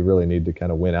you really need to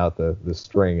kind of win out the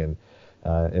string and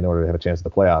in order to have a chance at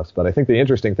the playoffs. But I think the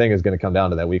interesting thing is going to come down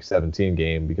to that Week 17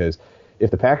 game, because if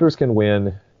the Packers can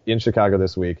win in Chicago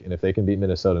this week, and if they can beat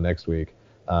Minnesota next week,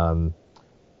 all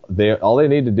they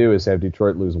need to do is have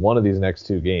Detroit lose one of these next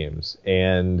 2 games,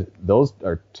 and those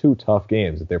are 2 tough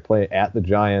games. That they're playing at the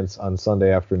Giants on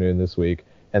Sunday afternoon this week,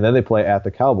 and then they play at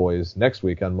the Cowboys next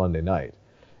week on Monday night.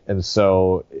 And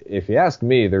so, if you ask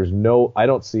me, I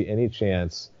don't see any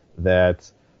chance that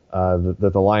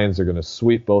the Lions are going to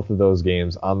sweep both of those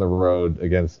games on the road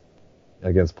against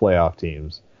playoff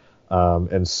teams.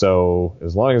 And so,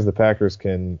 as long as the Packers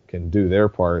can do their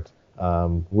part,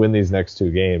 win these next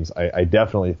 2 games, I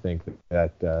definitely think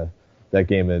that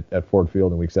game at Ford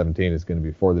Field in Week 17 is going to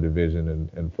be for the division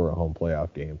and for a home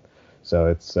playoff game. So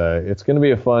it's going to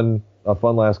be a fun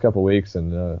last couple weeks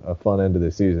and a fun end of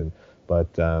the season.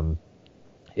 But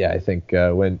I think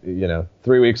when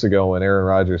 3 weeks ago when Aaron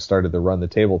Rodgers started to run the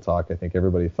table talk, I think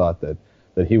everybody thought that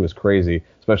he was crazy,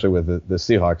 especially with the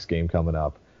Seahawks game coming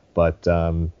up. But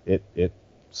it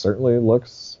certainly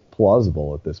looks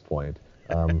plausible at this point.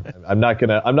 I'm not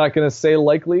gonna say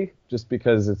likely, just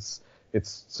because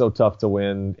it's so tough to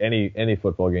win any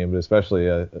football game, but especially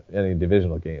any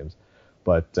divisional games.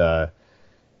 But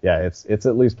it's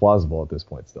at least plausible at this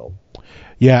point still.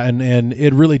 Yeah, and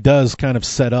it really does kind of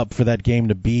set up for that game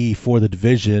to be for the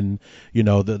division.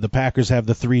 The Packers have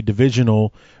the 3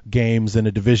 divisional games in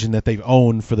a division that they've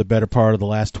owned for the better part of the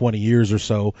last 20 years or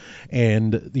so.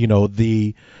 And,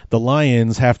 the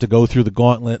Lions have to go through the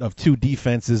gauntlet of 2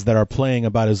 defenses that are playing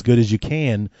about as good as you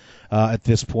can at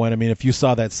this point. I mean, if you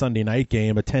saw that Sunday night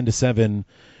game, a 10-7,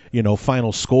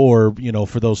 final score,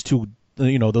 for those 2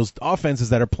 those offenses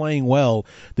that are playing well,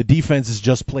 the defense has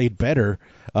just played better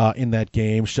in that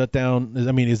game. Shut down.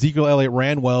 I mean, Ezekiel Elliott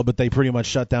ran well, but they pretty much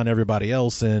shut down everybody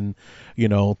else. And,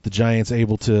 the Giants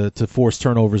able to force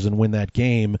turnovers and win that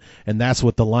game. And that's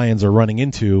what the Lions are running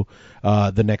into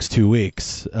the next 2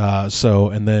 weeks.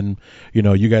 And then,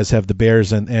 you guys have the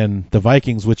Bears and the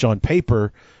Vikings, which on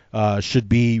paper should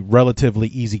be relatively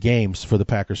easy games for the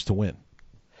Packers to win.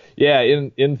 Yeah,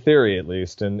 in theory at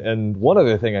least. And one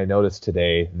other thing I noticed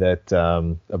today that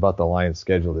about the Lions'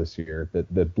 schedule this year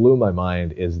that blew my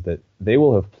mind is that they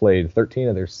will have played 13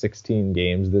 of their 16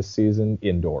 games this season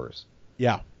indoors.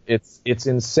 Yeah. It's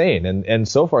insane. And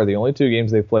so far the only 2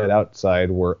 games they've played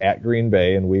outside were at Green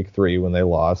Bay in week 3 when they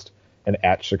lost, and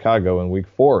at Chicago in week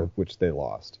 4, which they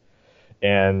lost.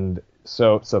 And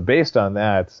so based on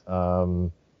that, I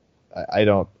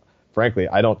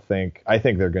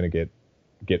think they're going to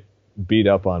get beat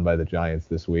up on by the Giants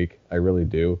this week. I really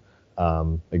do.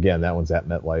 Again, that one's at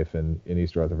MetLife in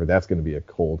East Rutherford. That's going to be a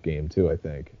cold game too, I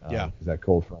think. Yeah. Because that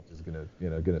cold front is going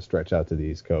to stretch out to the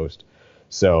East Coast.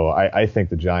 So I think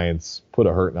the Giants put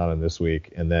a hurting on them this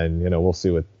week, and then we'll see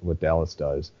what Dallas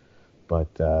does. But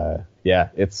yeah,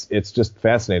 it's just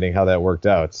fascinating how that worked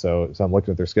out. So I'm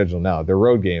looking at their schedule now. Their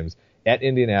road games at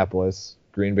Indianapolis,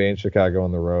 Green Bay, and Chicago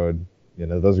on the road.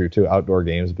 Those are your 2 outdoor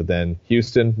games. But then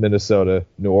Houston, Minnesota,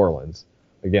 New Orleans,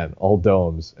 again, all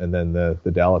domes, and then the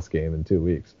Dallas game in 2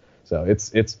 weeks. So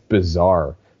it's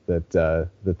bizarre that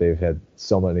they've had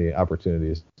so many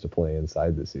opportunities to play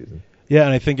inside this season. Yeah,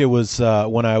 and I think it was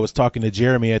when I was talking to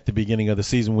Jeremy at the beginning of the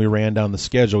season, we ran down the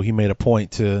schedule. He made a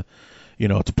point to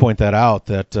point that out,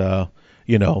 that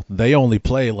they only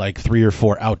play like 3 or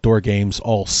 4 outdoor games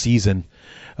all season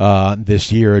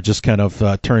this year. It just kind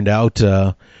of turned out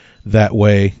that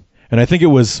way. And I think it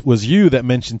was you that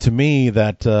mentioned to me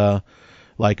that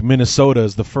like Minnesota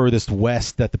is the furthest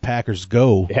west that the Packers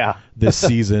go this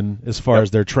season as far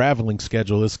as their traveling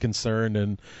schedule is concerned.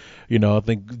 And I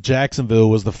think Jacksonville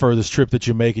was the furthest trip that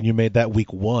you make, and you made that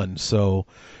week 1. So,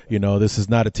 this is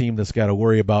not a team that's got to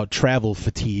worry about travel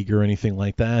fatigue or anything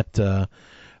like that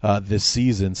this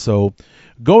season. So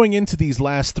going into these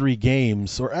last 3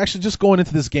 games, or actually just going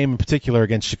into this game in particular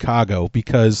against Chicago,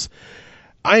 because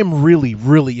I am really,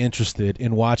 really interested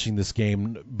in watching this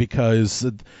game, because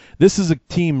this is a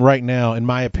team right now, in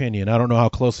my opinion, I don't know how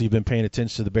closely you've been paying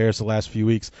attention to the Bears the last few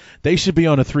weeks, they should be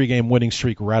on a 3-game winning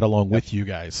streak right along with you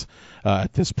guys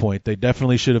at this point. They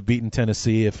definitely should have beaten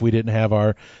Tennessee if we didn't have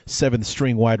our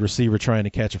 7th-string wide receiver trying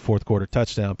to catch a fourth-quarter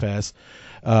touchdown pass.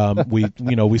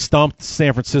 We stomped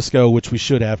San Francisco, which we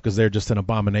should have, because they're just an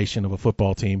abomination of a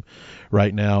football team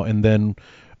right now. And then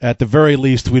at the very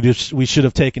least, we should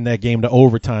have taken that game to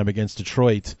overtime against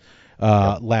Detroit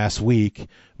last week.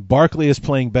 Barkley is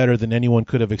playing better than anyone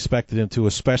could have expected him to,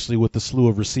 especially with the slew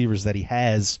of receivers that he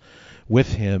has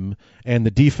with him. And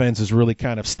the defense has really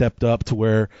kind of stepped up to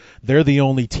where they're the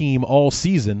only team all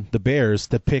season, the Bears,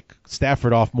 to pick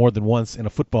Stafford off more than once in a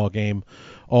football game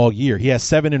all year. He has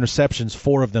 7 interceptions.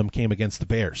 4 of them came against the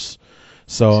Bears.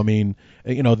 So, I mean,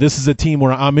 this is a team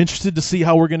where I'm interested to see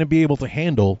how we're going to be able to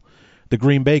handle the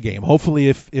Green Bay game. Hopefully,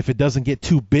 if it doesn't get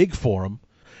too big for them,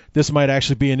 this might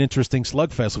actually be an interesting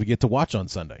slugfest we get to watch on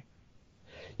Sunday.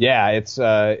 Yeah, it's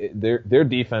their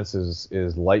defense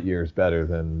is light years better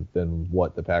than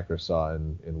what the Packers saw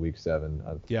in Week 7.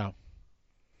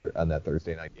 On that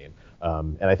Thursday night game,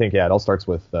 and I think it all starts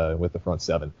with the front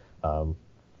 7.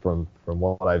 From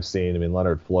what I've seen, I mean,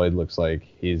 Leonard Floyd looks like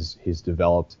he's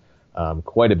developed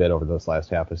quite a bit over this last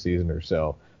half a season or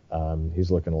so. He's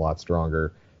looking a lot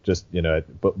stronger. Just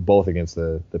both against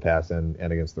the pass and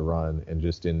against the run, and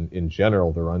just in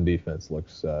general, the run defense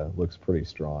looks pretty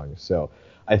strong. So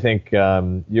I think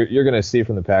you're going to see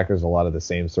from the Packers a lot of the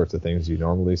same sorts of things you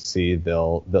normally see.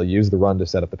 They'll use the run to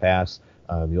set up the pass.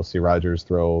 You'll see Rodgers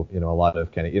throw a lot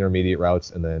of kind of intermediate routes,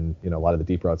 and then a lot of the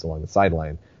deep routes along the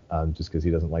sideline, just because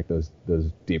he doesn't like those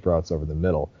deep routes over the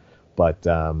middle. But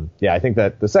I think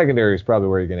that the secondary is probably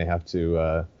where you're going to have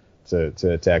to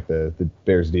attack the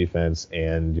Bears defense,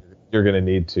 and you're going to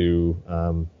need to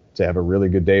have a really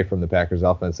good day from the Packers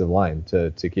offensive line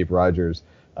to keep Rodgers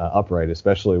upright,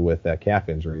 especially with that calf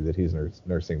injury that he's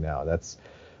nursing now. That's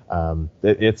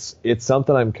it's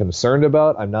something I'm concerned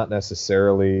about. I'm not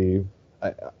necessarily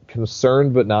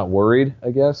concerned, but not worried,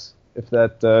 I guess, if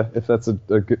that's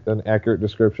an accurate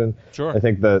description. Sure. I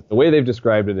think the way they've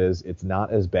described it is it's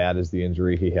not as bad as the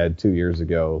injury he had 2 years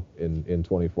ago in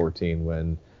 2014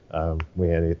 when we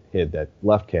had that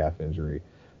left calf injury.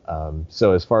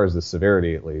 So as far as the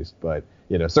severity, at least, but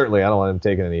certainly I don't want him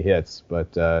taking any hits.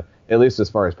 But at least as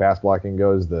far as pass blocking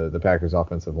goes, the Packers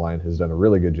offensive line has done a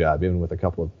really good job, even with a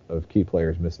couple of key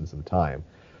players missing some time.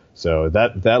 So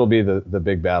that'll be the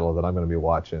big battle that I'm going to be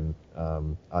watching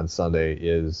on Sunday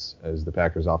is the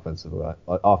Packers offensive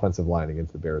line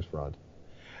against the Bears front.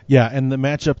 Yeah, and the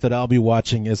matchup that I'll be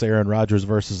watching is Aaron Rodgers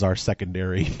versus our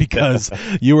secondary, because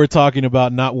you were talking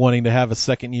about not wanting to have a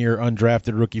second-year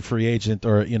undrafted rookie free agent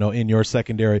or, in your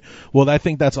secondary. Well, I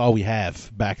think that's all we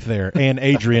have back there, and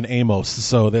Adrian Amos.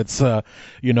 So that's,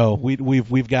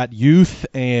 we've got youth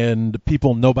and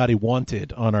people nobody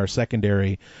wanted on our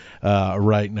secondary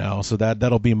right now. So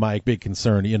that'll be my big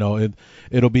concern.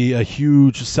 It'll be a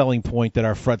huge selling point that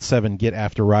our front seven get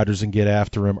after Rodgers and get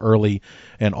after him early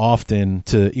and often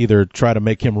to either try to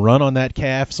make him run on that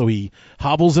calf so he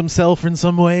hobbles himself in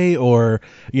some way, or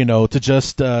to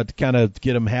just kind of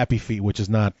get him happy feet, which is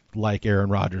not like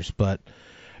Aaron Rodgers. But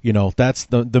that's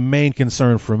the main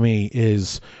concern for me,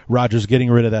 is Rodgers getting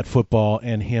rid of that football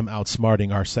and him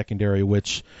outsmarting our secondary,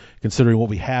 which, considering what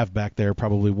we have back there,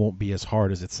 probably won't be as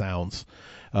hard as it sounds.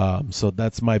 So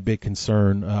that's my big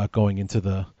concern going into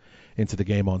the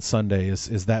game on Sunday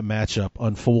is that matchup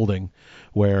unfolding,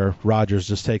 where Rodgers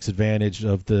just takes advantage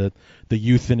of the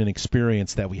youth and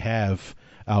inexperience that we have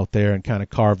out there and kind of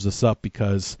carves us up,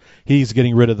 because he's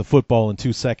getting rid of the football in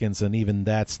 2 seconds, and even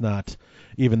that's not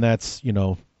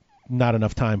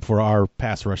enough time for our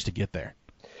pass rush to get there.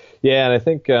 Yeah, and I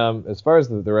think as far as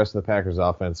the rest of the Packers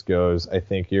offense goes, I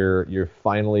think you're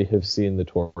finally have seen the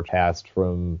torch passed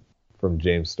from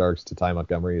James Starks to Ty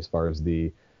Montgomery as far as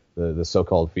the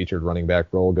so-called featured running back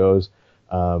role goes.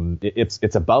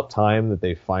 It's about time that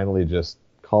they finally just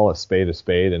call a spade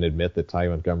and admit that Ty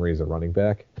Montgomery is a running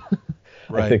back.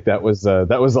 Right. I think that was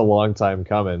a long time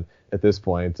coming at this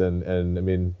point, and I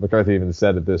mean, McCarthy even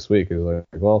said it this week. He was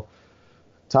like, well,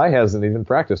 Ty hasn't even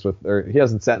practiced or he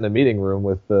hasn't sat in a meeting room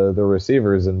with the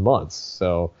receivers in months.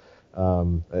 So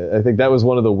I think that was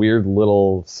one of the weird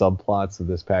little subplots of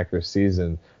this Packers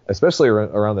season, especially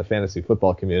around the fantasy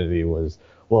football community, was,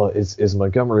 well, is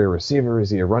Montgomery a receiver? Is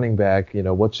he a running back?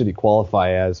 What should he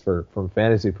qualify as from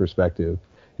fantasy perspective?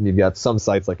 And you've got some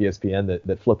sites like ESPN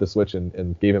that flipped the switch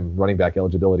and gave him running back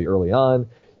eligibility early on.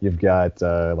 You've got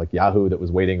like Yahoo that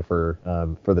was waiting for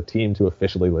the team to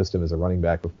officially list him as a running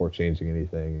back before changing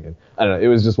anything. And I don't know, it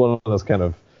was just one of those kind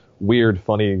of weird,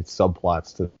 funny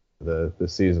subplots to the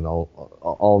season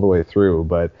all the way through.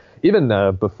 But even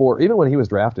when he was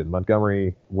drafted,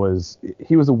 Montgomery was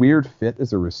a weird fit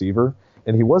as a receiver,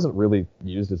 and he wasn't really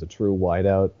used as a true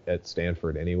wideout at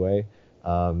Stanford anyway.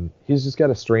 He's just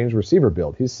got a strange receiver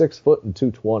build. He's 6 foot and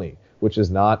 220, which is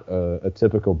not a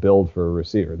typical build for a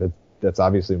receiver. That's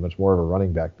obviously much more of a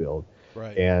running back build.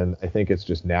 Right. And I think it's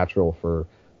just natural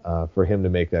for him to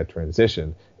make that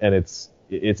transition. And it's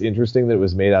interesting that it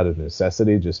was made out of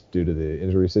necessity just due to the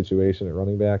injury situation at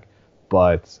running back.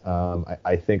 But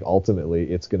I think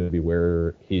ultimately it's going to be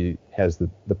where he has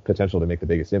the potential to make the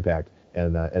biggest impact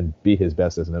and be his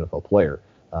best as an NFL player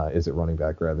is at running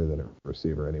back rather than a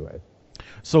receiver anyway.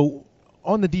 So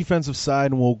on the defensive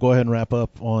side, and we'll go ahead and wrap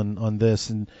up on this,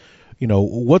 and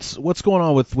what's going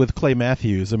on with Clay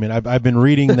Matthews? I mean, I've been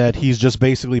reading that he's just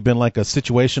basically been like a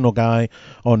situational guy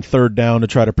on third down to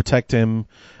try to protect him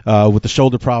with the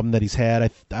shoulder problem that he's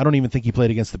had. I don't even think he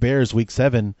played against the Bears week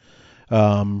 7,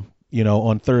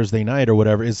 on Thursday night or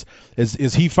whatever. Is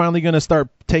he finally going to start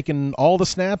taking all the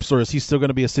snaps, or is he still going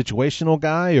to be a situational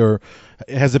guy, or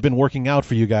has it been working out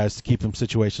for you guys to keep him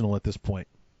situational at this point?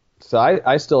 So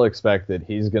I still expect that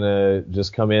he's going to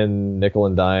just come in nickel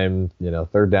and dime,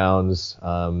 third downs.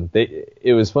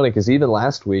 It was funny because even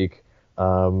last week,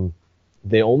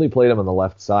 they only played him on the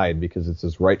left side because it's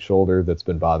his right shoulder that's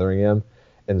been bothering him.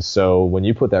 And so when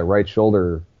you put that right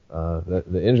shoulder,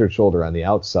 the injured shoulder on the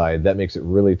outside, that makes it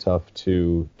really tough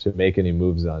to make any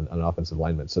moves on an offensive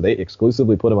lineman. So they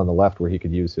exclusively put him on the left where he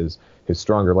could use his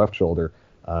stronger left shoulder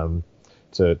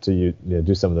to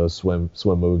do some of those swim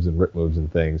moves and rip moves and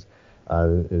things,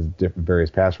 his different various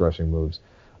pass rushing moves.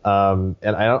 And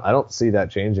I don't see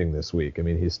that changing this week. I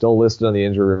mean, he's still listed on the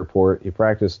injury report. He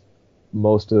practiced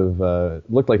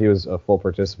looked like he was a full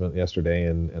participant yesterday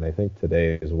and I think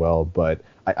today as well. But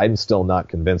I'm still not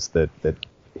convinced that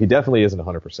he definitely isn't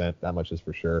 100%. That much is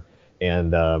for sure.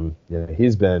 And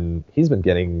he's been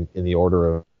getting in the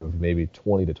order of maybe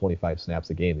 20 to 25 snaps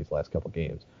a game these last couple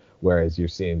games. Whereas you're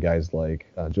seeing guys like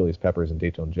Julius Peppers and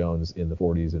Dayton Jones in the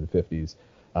 40s and 50s.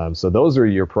 So those are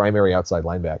your primary outside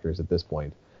linebackers at this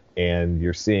point. And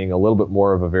you're seeing a little bit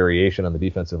more of a variation on the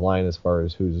defensive line as far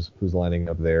as who's lining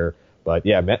up there. But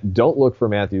yeah, don't look for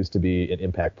Matthews to be an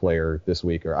impact player this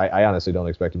week, or I honestly don't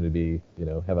expect him to be,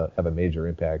 have a major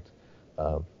impact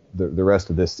the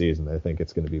rest of this season. I think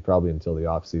it's going to be probably until the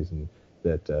off season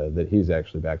that he's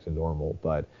actually back to normal.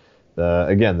 But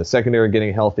again, the secondary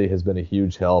getting healthy has been a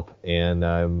huge help,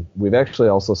 and we've actually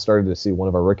also started to see one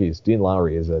of our rookies, Dean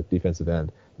Lowry, is a defensive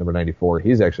end, number 94.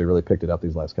 He's actually really picked it up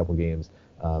these last couple games.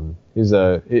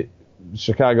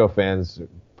 Chicago fans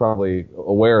probably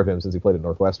aware of him since he played at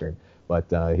Northwestern, but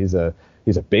he's a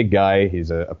big guy.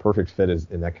 He's a perfect fit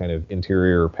in that kind of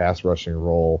interior pass rushing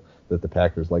role that the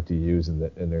Packers like to use in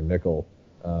their nickel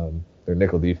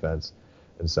defense.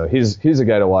 And so he's a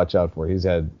guy to watch out for. He's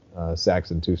had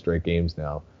sacks in 2 straight games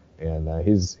now, and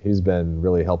he's been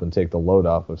really helping take the load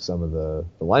off of some of the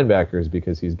linebackers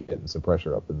because he's getting some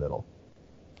pressure up the middle.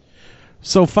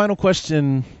 So, final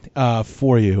question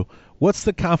for you. What's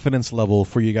the confidence level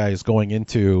for you guys going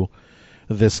into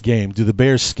this game? Do the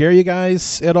Bears scare you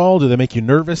guys at all? Do they make you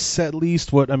nervous at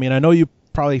least? I know you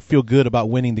probably feel good about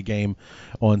winning the game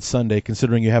on Sunday,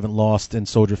 considering you haven't lost in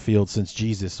Soldier Field since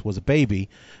Jesus was a baby.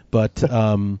 But,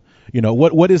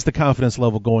 what is the confidence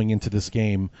level going into this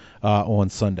game on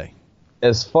Sunday?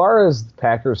 As far as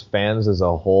Packers fans as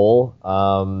a whole,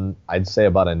 I'd say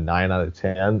about a 9 out of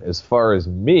 10. As far as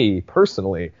me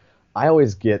personally, I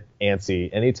always get antsy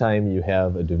anytime you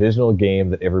have a divisional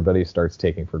game that everybody starts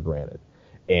taking for granted.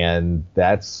 And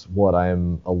that's what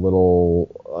I'm a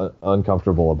little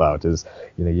uncomfortable about is,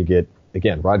 you get,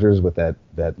 again, Rodgers with that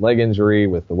leg injury,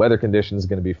 with the weather conditions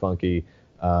going to be funky.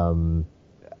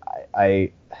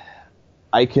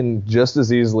 I can just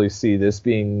as easily see this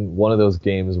being one of those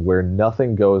games where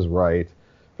nothing goes right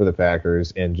for the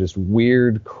Packers and just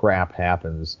weird crap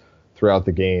happens throughout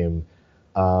the game.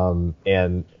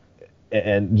 And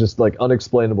just like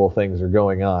unexplainable things are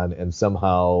going on, and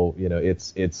somehow,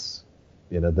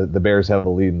 the Bears have a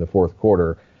lead in the fourth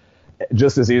quarter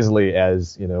just as easily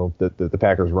as, the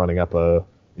Packers running up a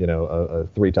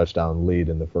 3-touchdown lead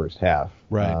in the first half.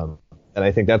 Right. And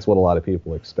I think that's what a lot of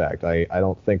people expect. I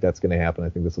don't think that's going to happen. I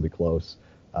think this will be close.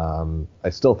 I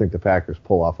still think the Packers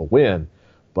pull off a win,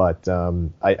 but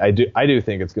I do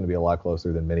think it's going to be a lot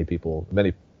closer than many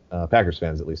Packers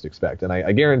fans at least expect. And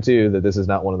I guarantee you that this is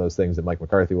not one of those things that Mike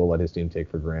McCarthy will let his team take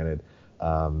for granted,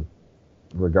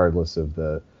 regardless of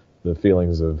the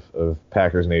feelings of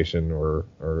Packers Nation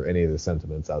or any of the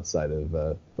sentiments outside of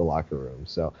the locker room.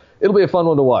 So it'll be a fun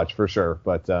one to watch for sure.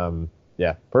 But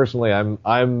yeah, personally,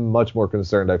 I'm much more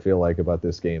concerned, I feel like, about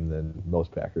this game than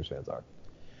most Packers fans are.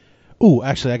 Ooh,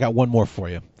 actually, I got one more for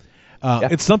you.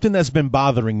 It's something that's been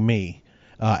bothering me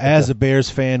as a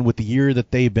Bears fan with the year that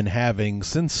they've been having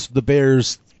since the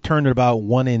Bears turned it about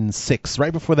 1-6,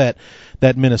 right before that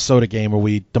Minnesota game where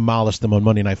we demolished them on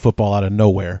Monday Night Football out of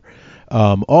nowhere.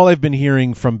 All I've been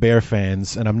hearing from Bear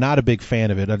fans, and I'm not a big fan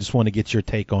of it, I just want to get your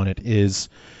take on it, is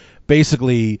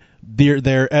basically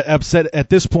they're upset at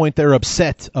this point. They're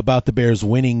upset about the Bears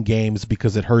winning games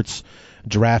because it hurts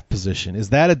draft position. Is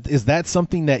that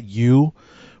something that you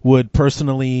would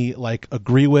personally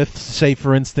agree with? Say,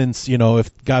 for instance,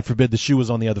 if God forbid the shoe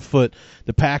was on the other foot,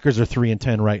 the Packers are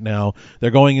 3-10 right now. They're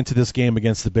going into this game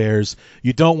against the Bears.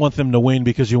 You don't want them to win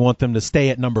because you want them to stay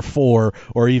at number 4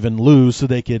 or even lose so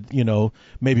they could,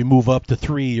 maybe move up to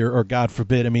 3 or God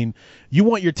forbid. I mean, you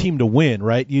want your team to win,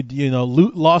 right?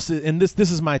 Losses, and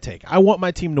this is my take. I want my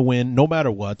team to win no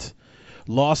matter what.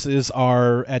 Losses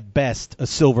are, at best, a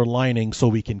silver lining so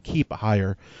we can keep a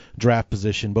higher draft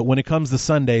position. But when it comes to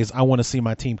Sundays, I want to see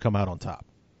my team come out on top.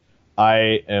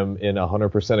 I am in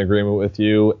 100% agreement with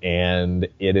you, and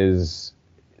it is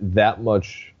that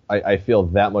much, I feel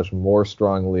that much more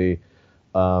strongly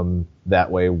that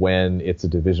way when it's a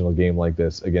divisional game like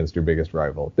this against your biggest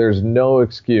rival. There's no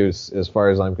excuse, as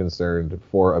far as I'm concerned,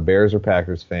 for a Bears or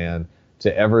Packers fan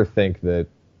to ever think that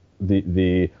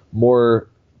the more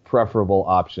preferable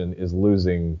option is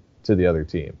losing to the other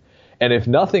team. And if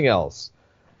nothing else,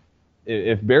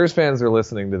 if Bears fans are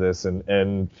listening to this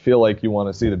and feel like you want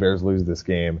to see the Bears lose this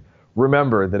game,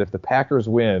 remember that if the Packers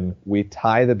win, we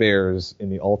tie the Bears in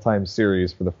the all-time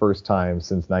series for the first time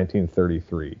since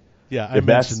 1933. Yeah, I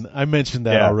mentioned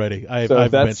that already.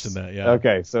 I've mentioned that. Yeah.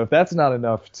 Okay, so if that's not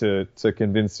enough to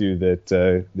convince you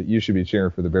that you should be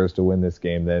cheering for the Bears to win this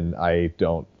game, then I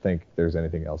don't think there's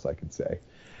anything else I could say.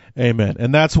 Amen.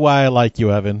 And that's why I like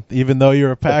you, Evan. Even though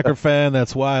you're a Packer fan,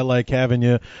 that's why I like having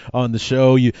you on the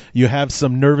show. You have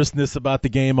some nervousness about the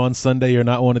game on Sunday. You're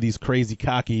not one of these crazy,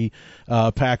 cocky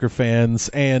Packer fans.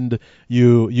 And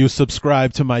you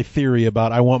subscribe to my theory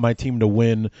about I want my team to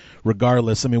win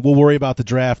regardless. I mean, we'll worry about the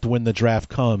draft when the draft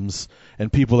comes.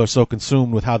 And people are so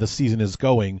consumed with how the season is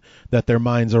going that their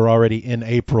minds are already in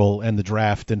April and the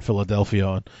draft in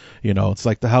Philadelphia. It's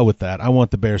like, the hell with that. I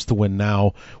want the Bears to win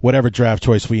now. Whatever draft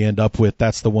choice we end up with,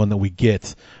 that's the one that we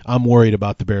get. I'm worried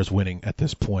about the Bears winning at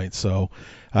this point. So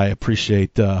I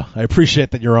appreciate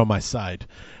that you're on my side.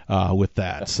 with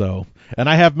that. So, and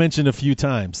I have mentioned a few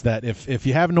times that if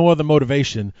you have no other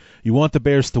motivation, you want the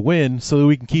Bears to win so that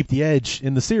we can keep the edge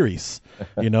in the series.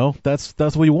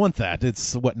 That's we want that.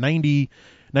 It's what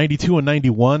 92 and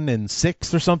 91 and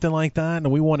 6 or something like that,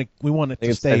 and we want it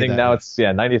to stay. I think that now way. it's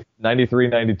 93,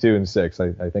 92, and 6.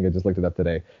 I think I just looked it up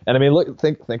today. And I mean, look,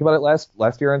 think about it.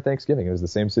 Last year on Thanksgiving, it was the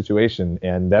same situation,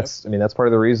 and that's part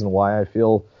of the reason why I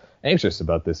feel anxious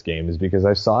about this game is because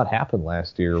I saw it happen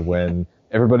last year when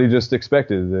everybody just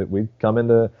expected that we'd come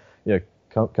into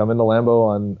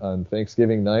Lambeau on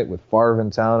Thanksgiving night with Favre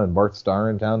in town and Bart Starr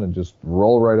in town and just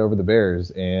roll right over the Bears.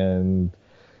 And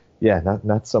yeah,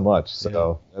 not so much.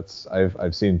 So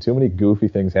I've seen too many goofy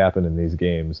things happen in these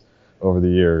games over the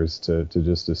years to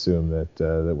just assume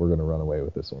that we're going to run away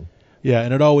with this one. Yeah,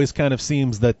 and it always kind of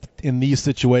seems that in these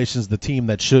situations, the team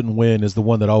that shouldn't win is the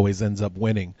one that always ends up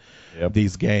winning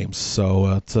these games.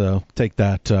 So take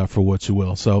that for what you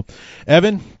will. So,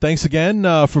 Evan, thanks again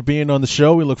for being on the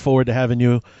show. We look forward to having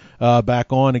you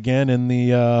back on again in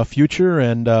the future,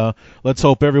 and let's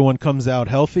hope everyone comes out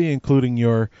healthy, including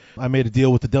I made a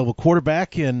deal with the Devil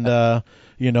quarterback, and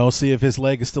see if his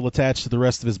leg is still attached to the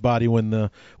rest of his body when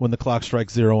the clock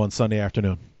strikes 0 on Sunday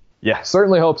afternoon. Yeah,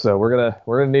 certainly hope so. We're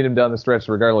gonna need him down the stretch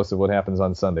regardless of what happens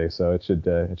on Sunday. So it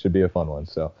should be a fun one.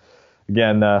 So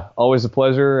again, always a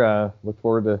pleasure. Look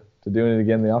forward to doing it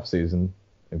again in the off season.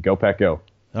 And go Pack Go.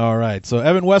 All right. So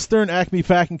Evan Western, Acme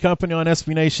Packing Company on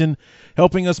SB Nation,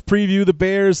 helping us preview the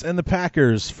Bears and the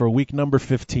Packers for week number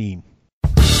 15.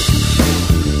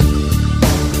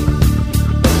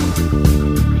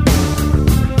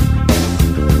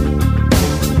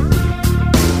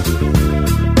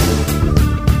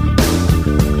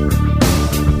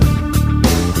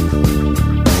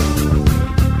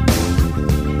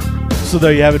 So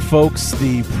there you have it, folks,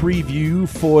 the preview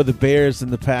for the Bears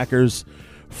and the Packers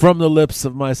from the lips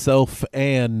of myself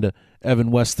and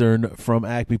Evan Western from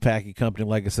Acme Packing Company.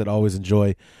 Like I said, always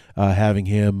enjoy having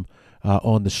him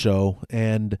on the show.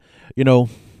 And,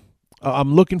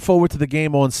 I'm looking forward to the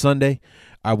game on Sunday.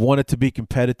 I want it to be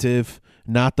competitive,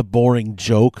 not the boring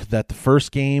joke that the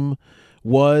first game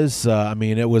was.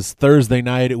 It was Thursday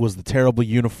night. It was the terrible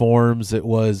uniforms. It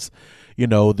was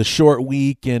the short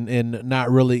week and not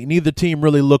really, neither team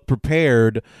really looked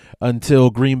prepared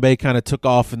until Green Bay kind of took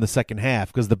off in the second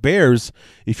half. Because the Bears,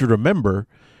 if you remember,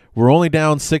 were only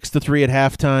down 6-3 at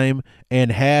halftime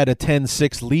and had a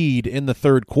 10-6 lead in the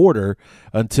third quarter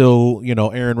until,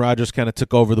 Aaron Rodgers kind of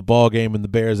took over the ball game and the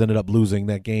Bears ended up losing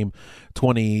that game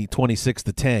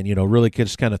 26-10. Really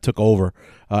just kind of took over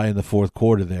in the fourth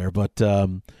quarter there. But,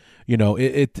 I'm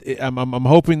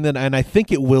hoping that, and I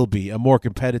think it will be a more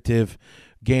competitive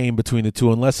game between the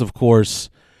two, unless, of course,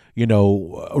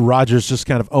 Rodgers just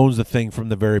kind of owns the thing from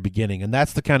the very beginning. And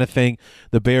that's the kind of thing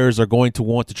the Bears are going to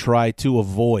want to try to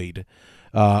avoid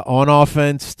on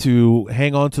offense, to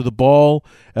hang on to the ball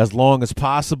as long as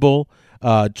possible,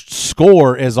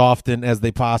 score as often as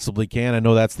they possibly can. I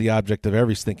know that's the object of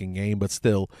every stinking game, but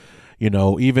still,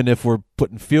 even if we're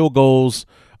putting field goals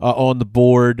on the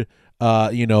board,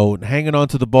 hanging on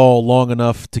to the ball long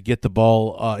enough to get the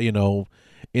ball,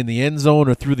 in the end zone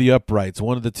or through the uprights,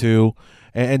 one of the two,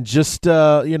 and just,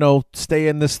 stay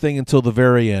in this thing until the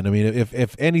very end. I mean,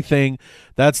 if anything,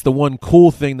 that's the one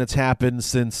cool thing that's happened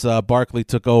since Barkley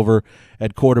took over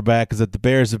at quarterback, is that the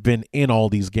Bears have been in all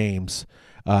these games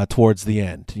towards the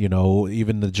end.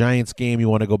 Even the Giants game, you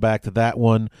want to go back to that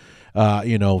one.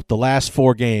 The last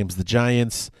four games, the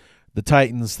Giants, the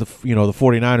Titans, the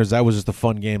 49ers, that was just a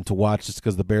fun game to watch just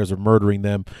because the Bears are murdering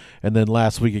them. And then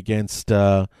last week against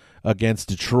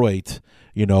Detroit,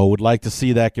 would like to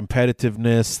see that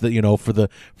competitiveness, that,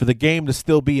 for the game to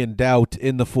still be in doubt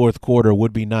in the fourth quarter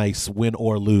would be nice, win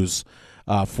or lose,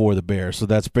 for the Bears. So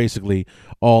that's basically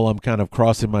all I'm kind of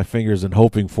crossing my fingers and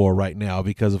hoping for right now,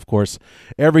 because, of course,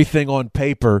 everything on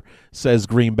paper says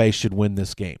Green Bay should win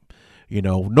this game.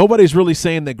 Nobody's really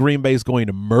saying that Green Bay is going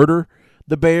to murder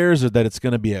the Bears, or that it's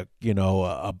going to be a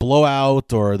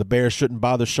blowout, or the Bears shouldn't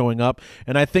bother showing up.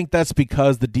 And I think that's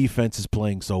because the defense is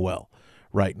playing so well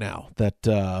right now. That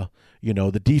the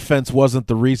defense wasn't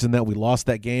the reason that we lost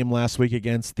that game last week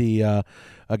against the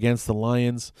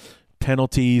Lions.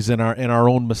 Penalties and our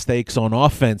own mistakes on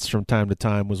offense from time to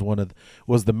time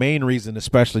was the main reason,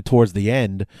 especially towards the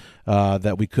end,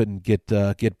 that we couldn't get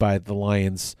by the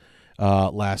Lions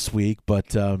last week.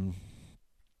 But I'm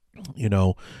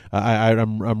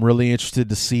really interested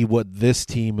to see what this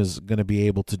team is going to be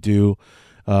able to do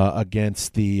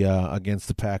against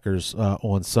the Packers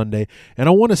on Sunday, and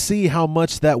I want to see how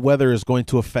much that weather is going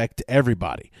to affect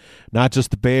everybody, not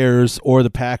just the Bears or the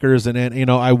Packers.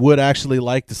 And I would actually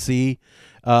like to see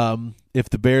if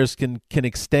the Bears can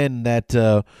extend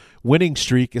that winning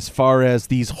streak as far as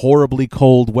these horribly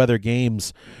cold weather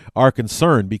games are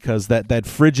concerned, because that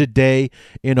frigid day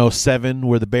in 2007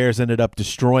 where the Bears ended up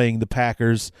destroying the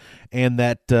Packers, and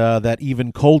that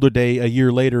even colder day a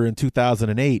year later in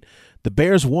 2008, the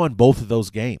Bears won both of those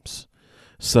games.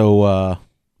 So,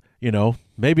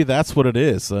 maybe that's what it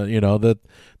is. That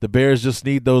the Bears just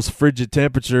need those frigid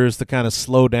temperatures to kind of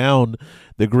slow down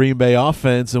the Green Bay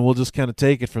offense, and we'll just kind of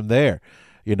take it from there.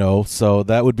 So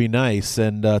that would be nice,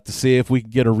 and to see if we can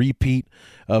get a repeat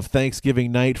of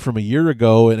Thanksgiving night from a year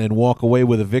ago and walk away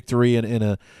with a victory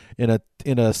in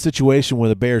a situation where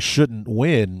the Bears shouldn't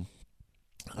win.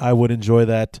 I would enjoy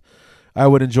that. I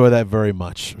would enjoy that very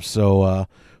much. So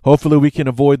hopefully we can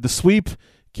avoid the sweep,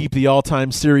 keep the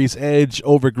all-time series edge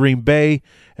over Green Bay,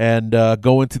 and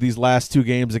go into these last two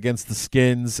games against the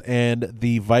Skins and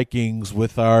the Vikings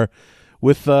with a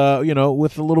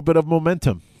little bit of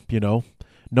momentum.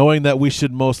 Knowing that we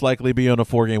should most likely be on a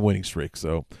 4-game winning streak.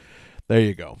 So there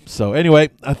you go. So anyway,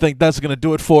 I think that's going to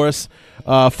do it for us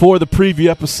for the preview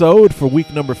episode for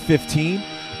week number 15.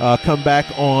 Come back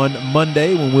on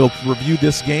Monday when we'll review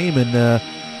this game and,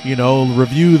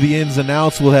 review the ins and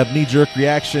outs. We'll have knee-jerk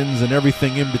reactions and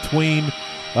everything in between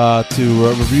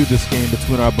to review this game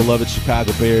between our beloved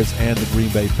Chicago Bears and the Green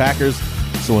Bay Packers.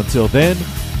 So until then,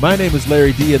 my name is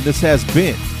Larry D, and this has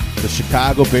been the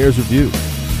Chicago Bears Review.